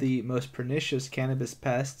some of the most pernicious cannabis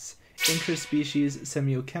pests, intraspecies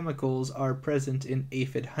semiochemicals are present in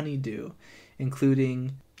aphid honeydew,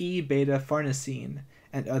 including E-beta-farnesene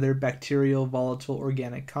and other bacterial volatile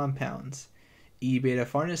organic compounds.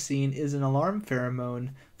 E-beta-farnesene is an alarm pheromone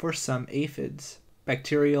for some aphids.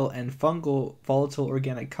 Bacterial and fungal volatile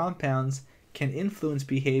organic compounds can influence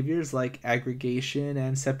behaviors like aggregation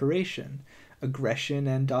and separation, aggression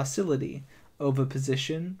and docility,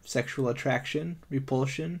 oviposition, sexual attraction,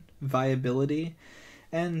 repulsion, viability,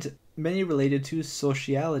 and many related to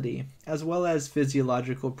sociality, as well as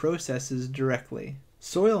physiological processes directly.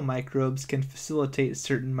 Soil microbes can facilitate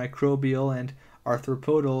certain microbial and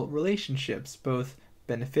arthropodal relationships, both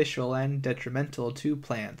beneficial and detrimental to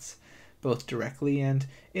plants, both directly and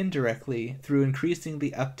indirectly, through increasing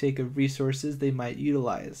the uptake of resources they might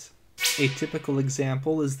utilize. A typical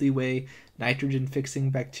example is the way nitrogen-fixing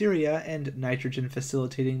bacteria and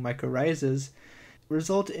nitrogen-facilitating mycorrhizas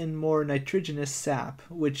result in more nitrogenous sap,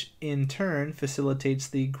 which in turn facilitates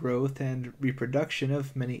the growth and reproduction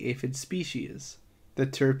of many aphid species. The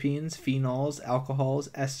terpenes, phenols, alcohols,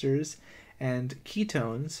 esters, and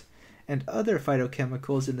ketones, and other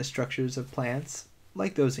phytochemicals in the structures of plants,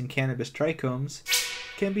 like those in cannabis trichomes,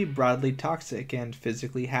 can be broadly toxic and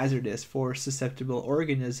physically hazardous for susceptible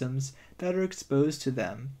organisms that are exposed to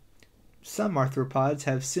them. Some arthropods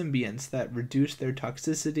have symbionts that reduce their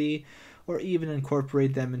toxicity or even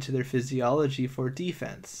incorporate them into their physiology for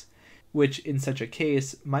defense, which in such a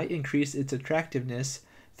case might increase its attractiveness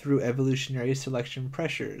through evolutionary selection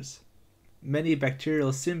pressures. Many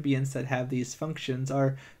bacterial symbionts that have these functions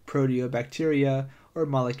are proteobacteria or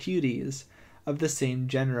molecules of the same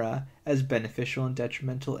genera as beneficial and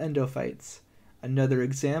detrimental endophytes. Another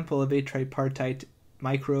example of a tripartite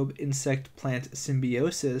microbe-insect-plant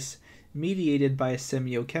symbiosis mediated by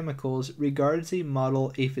semiochemicals regards a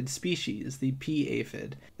model aphid species, the pea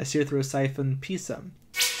aphid, Acyrthrosiphon pisum,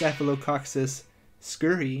 Staphylococcus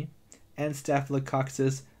scurri, and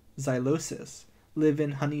Staphylococcus xylosis, live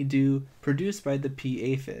in honeydew produced by the pea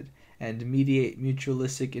aphid and mediate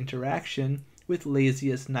mutualistic interaction with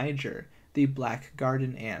Lasius niger, the black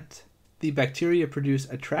garden ant. The bacteria produce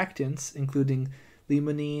attractants including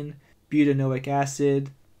limonene, butanoic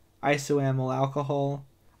acid, isoamyl alcohol,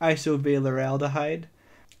 isovaleraldehyde,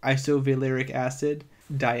 isovaleric acid,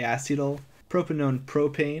 diacetyl, propanone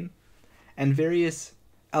propane, and various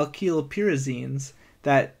alkyl pyrazines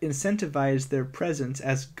that incentivize their presence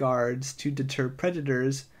as guards to deter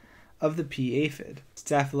predators of the pea aphid.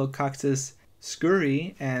 Staphylococcus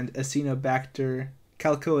scurri and Acinetobacter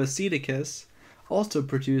chalcoaceticus also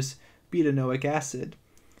produce butanoic acid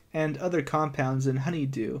and other compounds in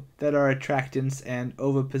honeydew that are attractants and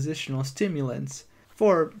ovipositional stimulants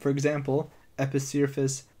for example,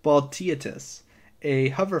 Epicirphus balteatus, a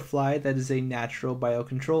hoverfly that is a natural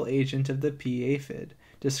biocontrol agent of the pea aphid,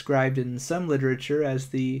 described in some literature as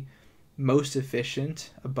the most efficient,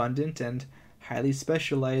 abundant, and highly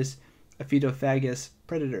specialized Aphidophagous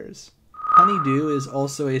predators. Honeydew is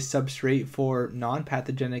also a substrate for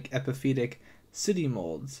non-pathogenic epiphytic sooty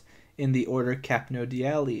molds in the order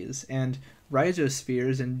Capnodiales, and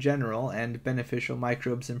rhizospheres in general, and beneficial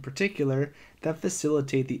microbes in particular, that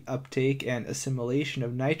facilitate the uptake and assimilation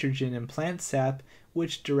of nitrogen in plant sap,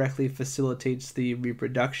 which directly facilitates the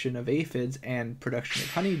reproduction of aphids and production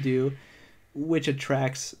of honeydew, which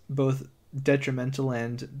attracts both detrimental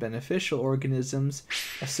and beneficial organisms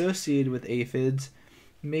associated with aphids,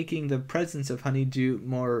 making the presence of honeydew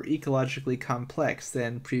more ecologically complex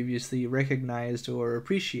than previously recognized or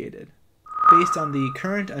appreciated. Based on the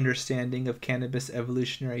current understanding of cannabis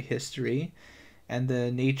evolutionary history and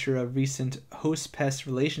the nature of recent host-pest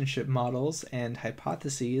relationship models and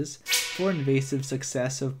hypotheses for invasive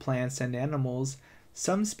success of plants and animals,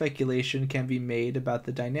 some speculation can be made about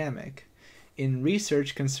the dynamic. In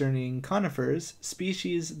research concerning conifers,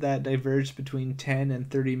 species that diverged between 10 and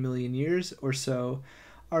 30 million years or so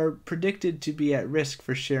are predicted to be at risk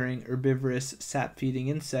for sharing herbivorous sap-feeding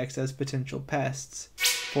insects as potential pests.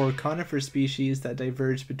 For conifer species that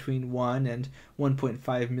diverged between 1 and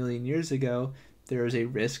 1.5 million years ago, there is a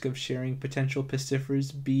risk of sharing potential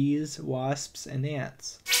pestiferous bees, wasps, and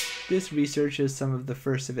ants. This research is some of the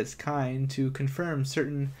first of its kind to confirm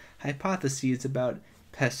certain hypotheses about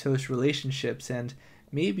pest-host relationships and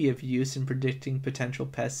may be of use in predicting potential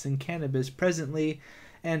pests in cannabis presently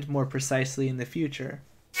and more precisely in the future.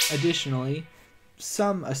 Additionally,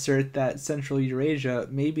 some assert that Central Eurasia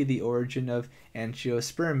may be the origin of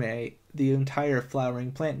Angiospermae, the entire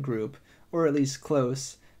flowering plant group, or at least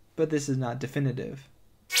close, but this is not definitive.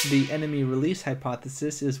 The enemy release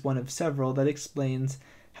hypothesis is one of several that explains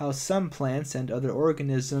how some plants and other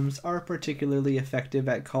organisms are particularly effective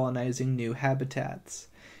at colonizing new habitats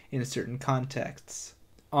in certain contexts.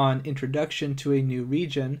 On introduction to a new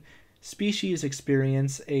region, species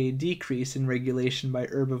experience a decrease in regulation by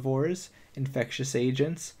herbivores, infectious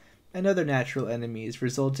agents, and other natural enemies,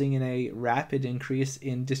 resulting in a rapid increase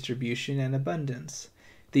in distribution and abundance.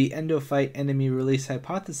 The endophyte enemy release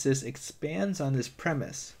hypothesis expands on this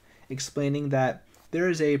premise, explaining that there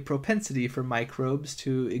is a propensity for microbes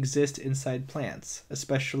to exist inside plants,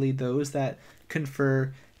 especially those that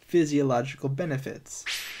confer physiological benefits.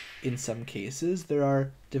 In some cases, there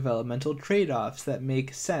are developmental trade-offs that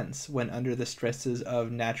make sense when under the stresses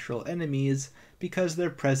of natural enemies because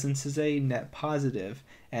their presence is a net positive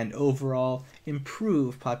and overall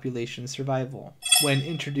improve population survival. When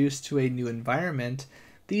introduced to a new environment,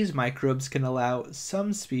 these microbes can allow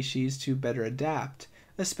some species to better adapt,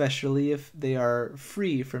 especially if they are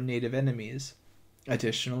free from native enemies.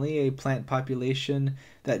 Additionally, a plant population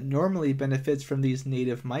that normally benefits from these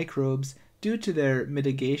native microbes due to their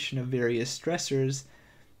mitigation of various stressors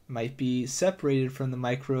might be separated from the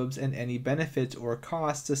microbes and any benefits or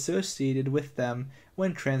costs associated with them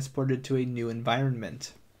when transported to a new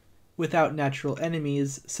environment. Without natural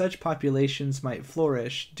enemies, such populations might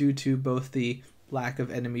flourish due to both the lack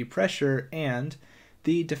of enemy pressure and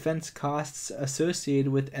the defense costs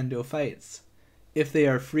associated with endophytes. If they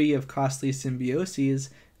are free of costly symbioses,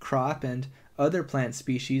 crop and other plant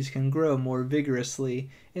species can grow more vigorously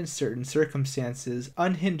in certain circumstances,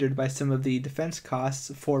 unhindered by some of the defense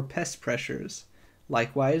costs for pest pressures.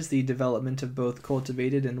 Likewise, the development of both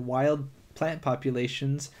cultivated and wild plant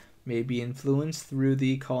populations may be influenced through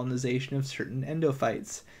the colonization of certain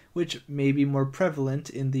endophytes, which may be more prevalent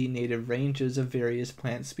in the native ranges of various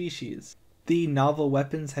plant species. The novel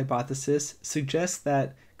weapons hypothesis suggests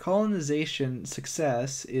that colonization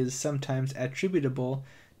success is sometimes attributable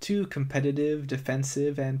to competitive,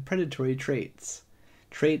 defensive, and predatory traits.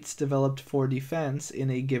 Traits developed for defense in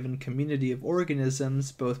a given community of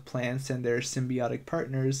organisms, both plants and their symbiotic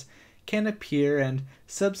partners, can appear and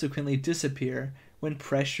subsequently disappear when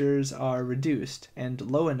pressures are reduced and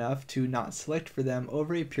low enough to not select for them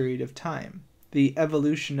over a period of time. The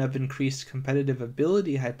evolution of increased competitive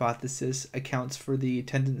ability hypothesis accounts for the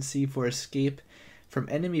tendency for escape from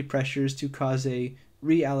enemy pressures to cause a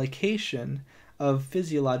reallocation of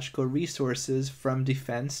physiological resources from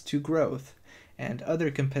defense to growth and other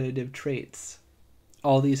competitive traits.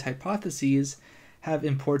 All these hypotheses have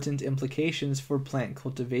important implications for plant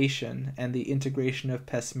cultivation and the integration of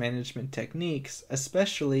pest management techniques,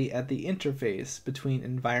 especially at the interface between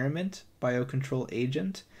environment, biocontrol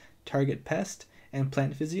agent, target pest, and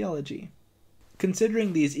plant physiology.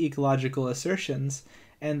 Considering these ecological assertions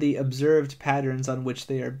and the observed patterns on which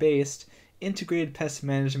they are based, integrated pest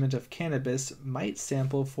management of cannabis might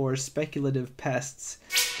sample for speculative pests,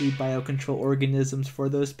 the biocontrol organisms for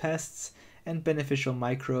those pests, and beneficial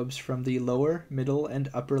microbes from the lower, middle, and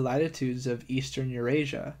upper latitudes of eastern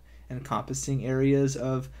Eurasia, encompassing areas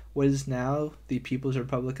of what is now the People's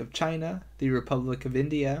Republic of China, the Republic of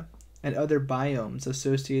India, and other biomes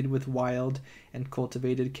associated with wild and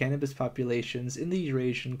cultivated cannabis populations in the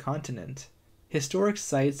Eurasian continent. Historic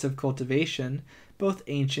sites of cultivation, both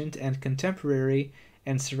ancient and contemporary,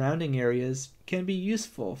 and surrounding areas can be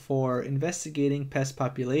useful for investigating pest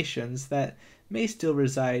populations that may still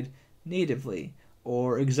reside natively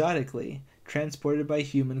or exotically, transported by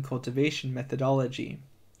human cultivation methodology.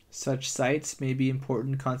 Such sites may be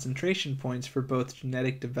important concentration points for both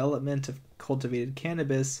genetic development of cultivated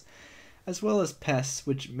cannabis, as well as pests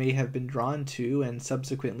which may have been drawn to and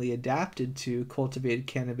subsequently adapted to cultivated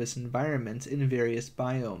cannabis environments in various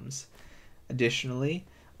biomes. Additionally,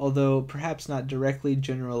 although perhaps not directly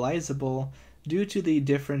generalizable, due to the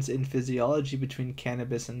difference in physiology between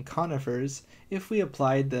cannabis and conifers, if we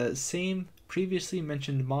applied the same previously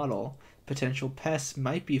mentioned model, potential pests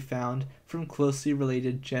might be found from closely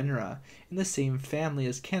related genera in the same family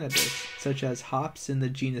as cannabis, such as hops in the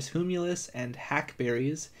genus Humulus and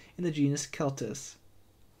hackberries in the genus Celtis.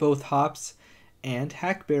 Both hops and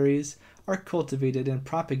hackberries are cultivated and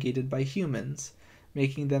propagated by humans,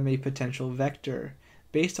 making them a potential vector,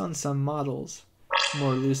 based on some models.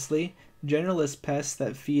 More loosely, generalist pests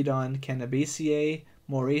that feed on Cannabaceae,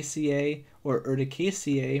 Moraceae, or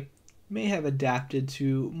Urticaceae may have adapted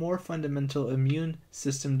to more fundamental immune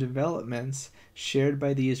system developments shared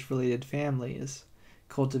by these related families.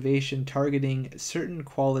 Cultivation targeting certain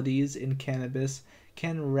qualities in cannabis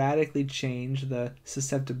can radically change the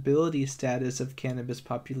susceptibility status of cannabis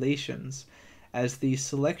populations, as the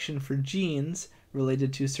selection for genes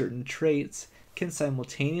related to certain traits can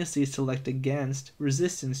simultaneously select against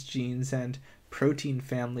resistance genes and protein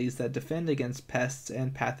families that defend against pests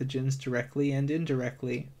and pathogens directly and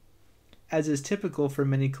indirectly. As is typical for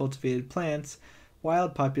many cultivated plants,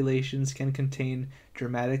 wild populations can contain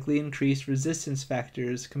dramatically increased resistance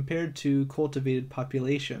factors compared to cultivated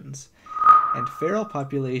populations, and feral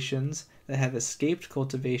populations that have escaped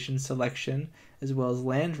cultivation selection, as well as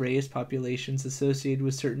land-raised populations associated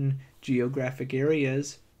with certain geographic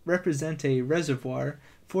areas, represent a reservoir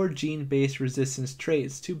for gene-based resistance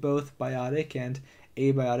traits to both biotic and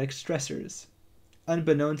abiotic stressors.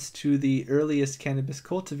 Unbeknownst to the earliest cannabis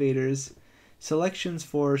cultivators, Selections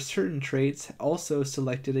for certain traits also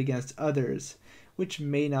selected against others, which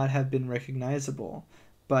may not have been recognizable,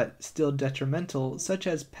 but still detrimental, such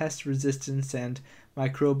as pest resistance and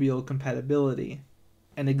microbial compatibility.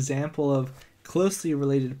 An example of closely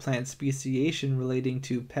related plant speciation relating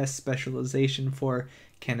to pest specialization for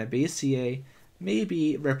Cannabaceae may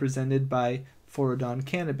be represented by Phorodon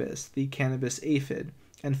cannabis, the cannabis aphid,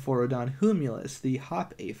 and Phorodon humulus, the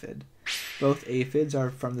hop aphid. Both aphids are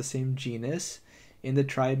from the same genus in the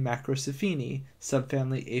tribe Macrocephaeni,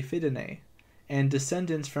 subfamily Aphidinae, and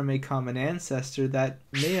descendants from a common ancestor that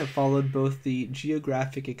may have followed both the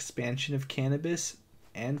geographic expansion of cannabis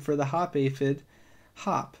and, for the hop aphid,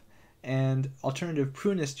 hop, and alternative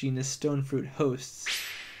prunus genus stonefruit hosts.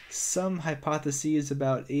 Some hypotheses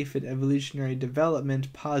about aphid evolutionary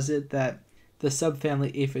development posit that the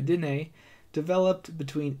subfamily Aphidinae developed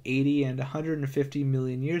between 80 and 150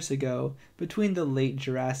 million years ago between the late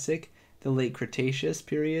Jurassic, the late Cretaceous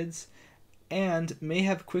periods, and may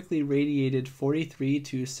have quickly radiated 43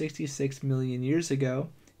 to 66 million years ago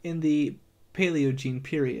in the Paleogene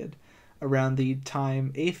period, around the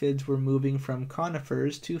time aphids were moving from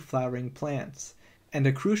conifers to flowering plants, and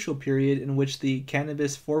a crucial period in which the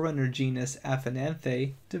cannabis forerunner genus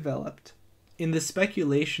Aphananthe developed. In the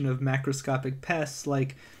speculation of macroscopic pests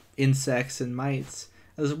like insects and mites,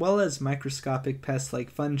 as well as microscopic pests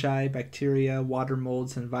like fungi, bacteria, water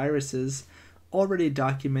molds, and viruses, already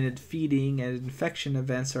documented feeding and infection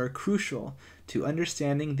events are crucial to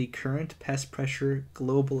understanding the current pest pressure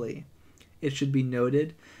globally. It should be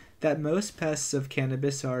noted that most pests of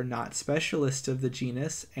cannabis are not specialists of the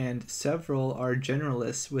genus, and several are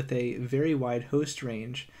generalists with a very wide host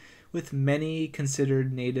range, with many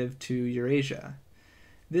considered native to Eurasia.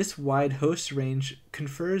 This wide host range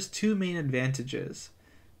confers two main advantages: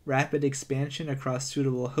 rapid expansion across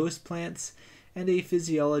suitable host plants, and a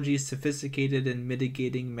physiology sophisticated in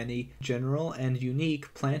mitigating many general and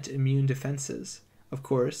unique plant immune defenses. Of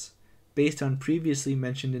course, based on previously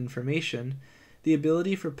mentioned information, the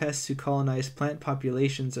ability for pests to colonize plant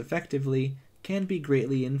populations effectively can be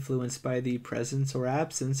greatly influenced by the presence or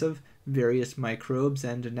absence of various microbes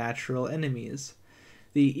and natural enemies.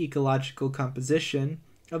 The ecological composition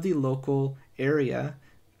of the local area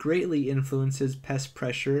greatly influences pest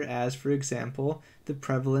pressure, as, for example, the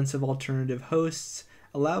prevalence of alternative hosts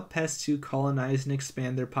allow pests to colonize and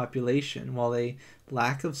expand their population, while a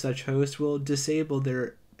lack of such hosts will disable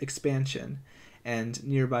their expansion and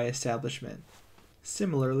nearby establishment.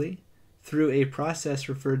 Similarly, through a process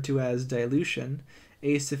referred to as dilution,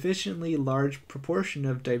 a sufficiently large proportion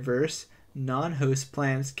of diverse, non-host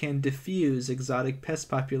plants can diffuse exotic pest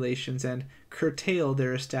populations and curtail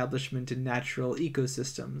their establishment in natural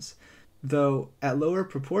ecosystems. Though at lower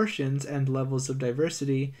proportions and levels of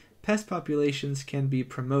diversity, pest populations can be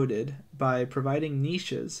promoted by providing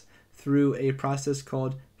niches through a process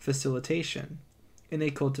called facilitation. In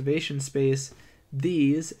a cultivation space,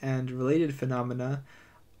 these and related phenomena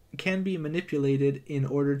can be manipulated in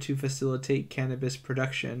order to facilitate cannabis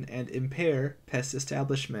production and impair pest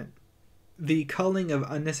establishment. The culling of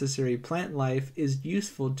unnecessary plant life is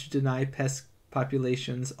useful to deny pest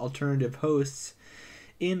populations alternative hosts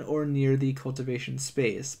in or near the cultivation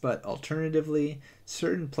space, but alternatively,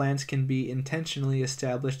 certain plants can be intentionally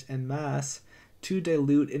established en masse to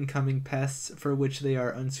dilute incoming pests for which they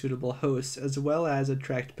are unsuitable hosts, as well as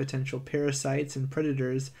attract potential parasites and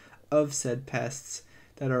predators of said pests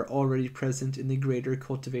that are already present in the greater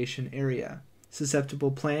cultivation area. Susceptible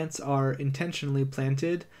plants are intentionally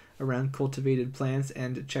planted around cultivated plants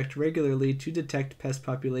and checked regularly to detect pest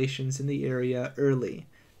populations in the area early.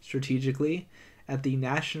 Strategically, at the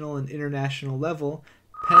national and international level,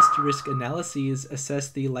 pest risk analyses assess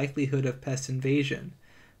the likelihood of pest invasion.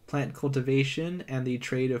 Plant cultivation and the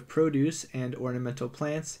trade of produce and ornamental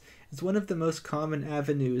plants is one of the most common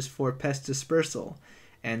avenues for pest dispersal,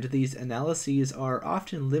 and these analyses are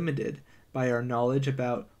often limited by our knowledge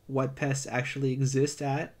about what pests actually exist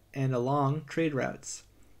at and along trade routes.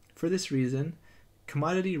 For this reason,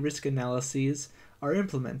 commodity risk analyses are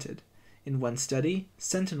implemented. In one study,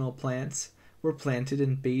 Zenthanol plants were planted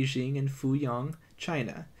in Beijing and Fuyang,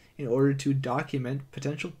 China, in order to document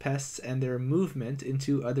potential pests and their movement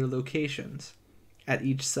into other locations. At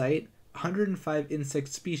each site, 105 insect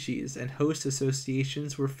species and host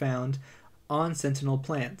associations were found on Zenthanol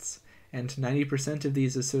plants, and 90% of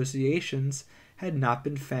these associations had not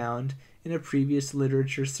been found in a previous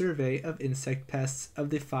literature survey of insect pests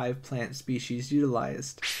of the 5 plant species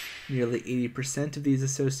utilized. Nearly 80% of these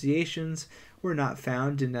associations were not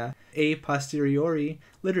found in a posteriori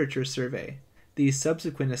literature survey. These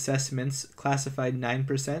subsequent assessments classified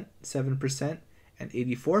 9%, 7%, and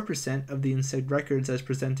 84% of the insect records as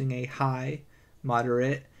presenting a high,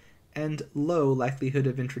 moderate, and low likelihood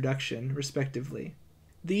of introduction, respectively.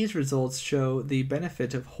 These results show the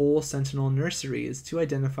benefit of whole sentinel nurseries to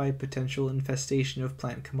identify potential infestation of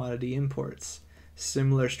plant commodity imports.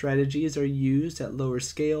 Similar strategies are used at lower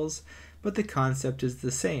scales, but the concept is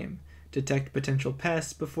the same: detect potential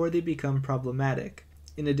pests before they become problematic.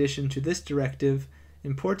 In addition to this directive,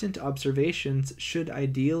 important observations should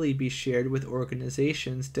ideally be shared with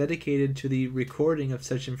organizations dedicated to the recording of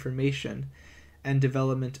such information and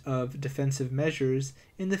development of defensive measures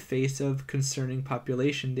in the face of concerning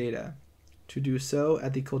population data. To do so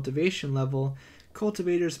at the cultivation level,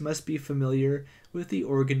 cultivators must be familiar with the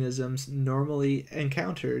organisms normally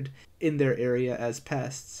encountered in their area as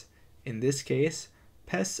pests, in this case,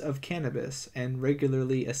 pests of cannabis, and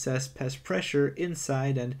regularly assess pest pressure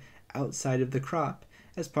inside and outside of the crop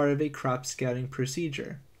as part of a crop scouting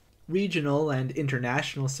procedure. Regional and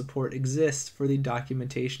international support exists for the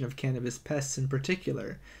documentation of cannabis pests in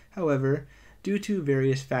particular. However, due to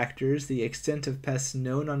various factors, the extent of pests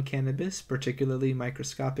known on cannabis, particularly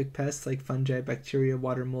microscopic pests like fungi, bacteria,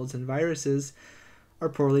 water molds, and viruses, are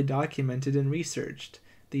poorly documented and researched.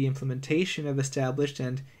 The implementation of established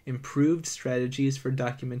and improved strategies for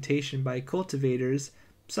documentation by cultivators,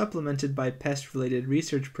 supplemented by pest-related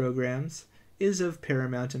research programs, is of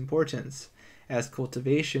paramount importance, as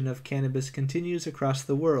cultivation of cannabis continues across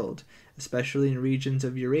the world, especially in regions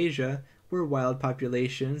of Eurasia where wild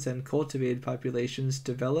populations and cultivated populations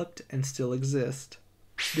developed and still exist.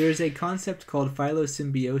 There is a concept called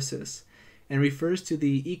phylosymbiosis, and refers to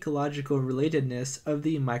the ecological relatedness of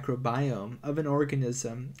the microbiome of an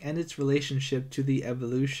organism and its relationship to the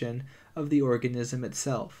evolution of the organism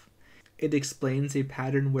itself. It explains a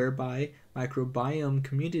pattern whereby microbiome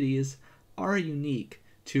communities are unique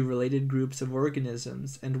to related groups of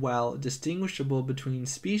organisms, and while distinguishable between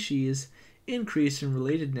species, increase in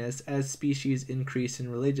relatedness as species increase in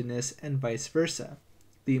relatedness, and vice versa.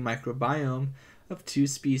 The microbiome of two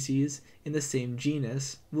species in the same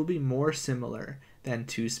genus will be more similar than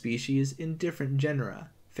two species in different genera,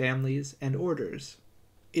 families, and orders.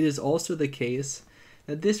 It is also the case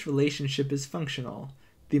that this relationship is functional.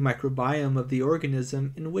 The microbiome of the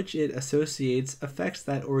organism in which it associates affects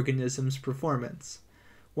that organism's performance.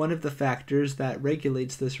 One of the factors that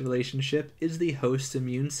regulates this relationship is the host's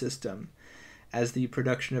immune system, as the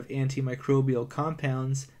production of antimicrobial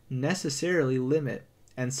compounds necessarily limit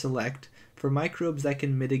and select for microbes that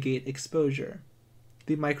can mitigate exposure.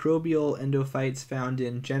 The microbial endophytes found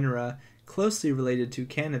in genera closely related to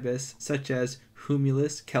cannabis, such as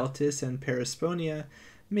Humulus, Celtis, and Parasponia,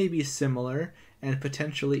 may be similar and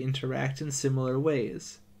potentially interact in similar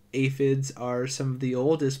ways. Aphids are some of the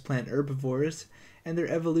oldest plant herbivores, and their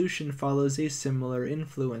evolution follows a similar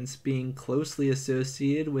influence, being closely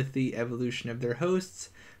associated with the evolution of their hosts,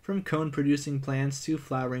 from cone-producing plants to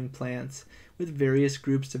flowering plants, with various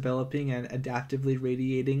groups developing and adaptively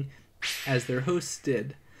radiating as their hosts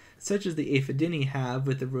did, such as the Aphidae have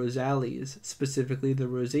with the Rosales, specifically the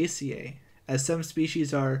Rosaceae, as some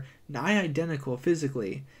species are nigh identical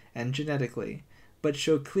physically and genetically, but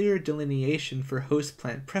show clear delineation for host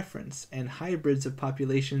plant preference, and hybrids of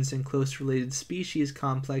populations in close related species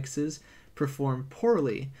complexes perform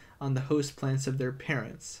poorly on the host plants of their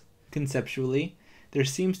parents. Conceptually, there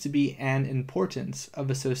seems to be an importance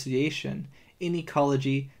of association in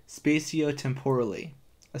ecology spatiotemporally.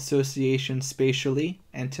 Association spatially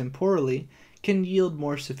and temporally can yield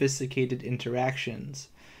more sophisticated interactions,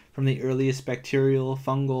 from the earliest bacterial,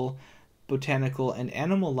 fungal, botanical, and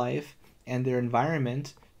animal life and their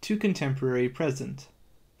environment to contemporary present.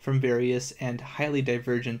 From various and highly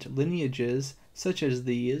divergent lineages such as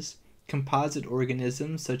these, composite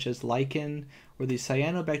organisms such as lichen or the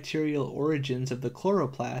cyanobacterial origins of the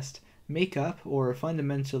chloroplast make up or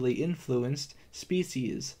fundamentally influenced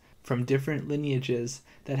species from different lineages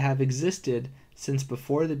that have existed since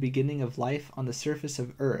before the beginning of life on the surface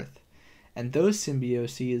of Earth, and those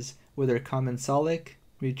symbioses, whether commensalic,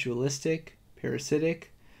 mutualistic,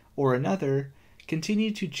 parasitic, or another,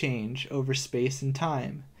 continue to change over space and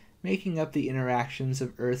time, making up the interactions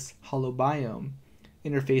of Earth's holobiome,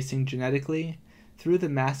 interfacing genetically through the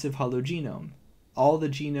massive hologenome, all the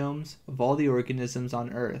genomes of all the organisms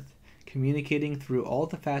on Earth, communicating through all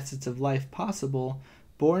the facets of life possible,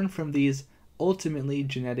 born from these ultimately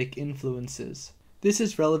genetic influences. This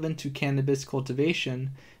is relevant to cannabis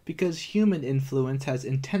cultivation because human influence has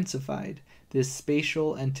intensified this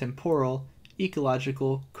spatial and temporal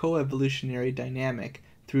ecological coevolutionary dynamic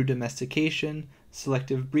through domestication,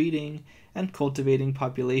 selective breeding, and cultivating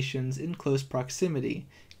populations in close proximity,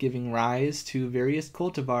 giving rise to various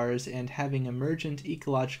cultivars and having emergent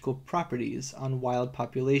ecological properties on wild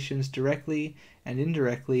populations directly and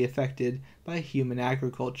indirectly affected by human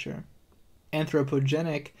agriculture.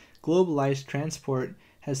 Anthropogenic, globalized transport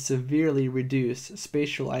has severely reduced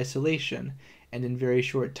spatial isolation, and in very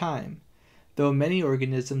short time. Though many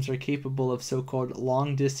organisms are capable of so-called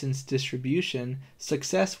long-distance distribution,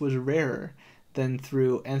 success was rarer than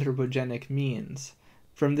through anthropogenic means.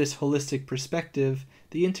 From this holistic perspective,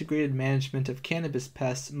 the integrated management of cannabis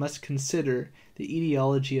pests must consider the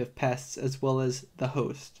etiology of pests as well as the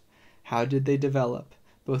host. How did they develop,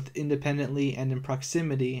 both independently and in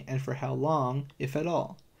proximity, and for how long, if at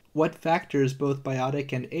all? What factors, both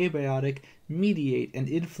biotic and abiotic, mediate and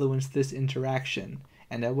influence this interaction,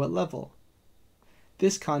 and at what level?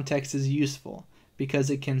 This context is useful because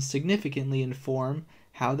it can significantly inform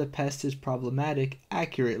how the pest is problematic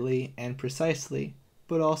accurately and precisely,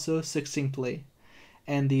 but also succinctly,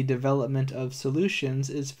 and the development of solutions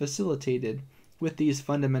is facilitated with these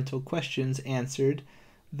fundamental questions answered,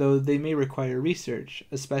 though they may require research,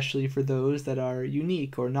 especially for those that are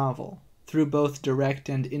unique or novel. Through both direct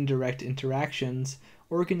and indirect interactions,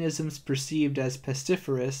 organisms perceived as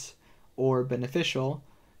pestiferous or beneficial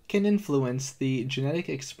can influence the genetic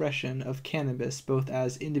expression of cannabis both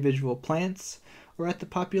as individual plants or at the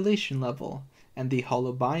population level, and the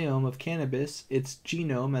holobiome of cannabis, its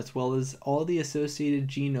genome as well as all the associated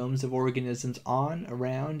genomes of organisms on,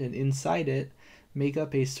 around, and inside it, make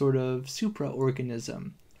up a sort of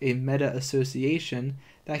supraorganism, a meta-association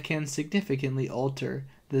that can significantly alter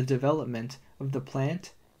the development of the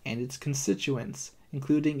plant and its constituents,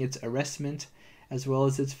 including its arrestment as well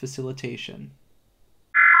as its facilitation.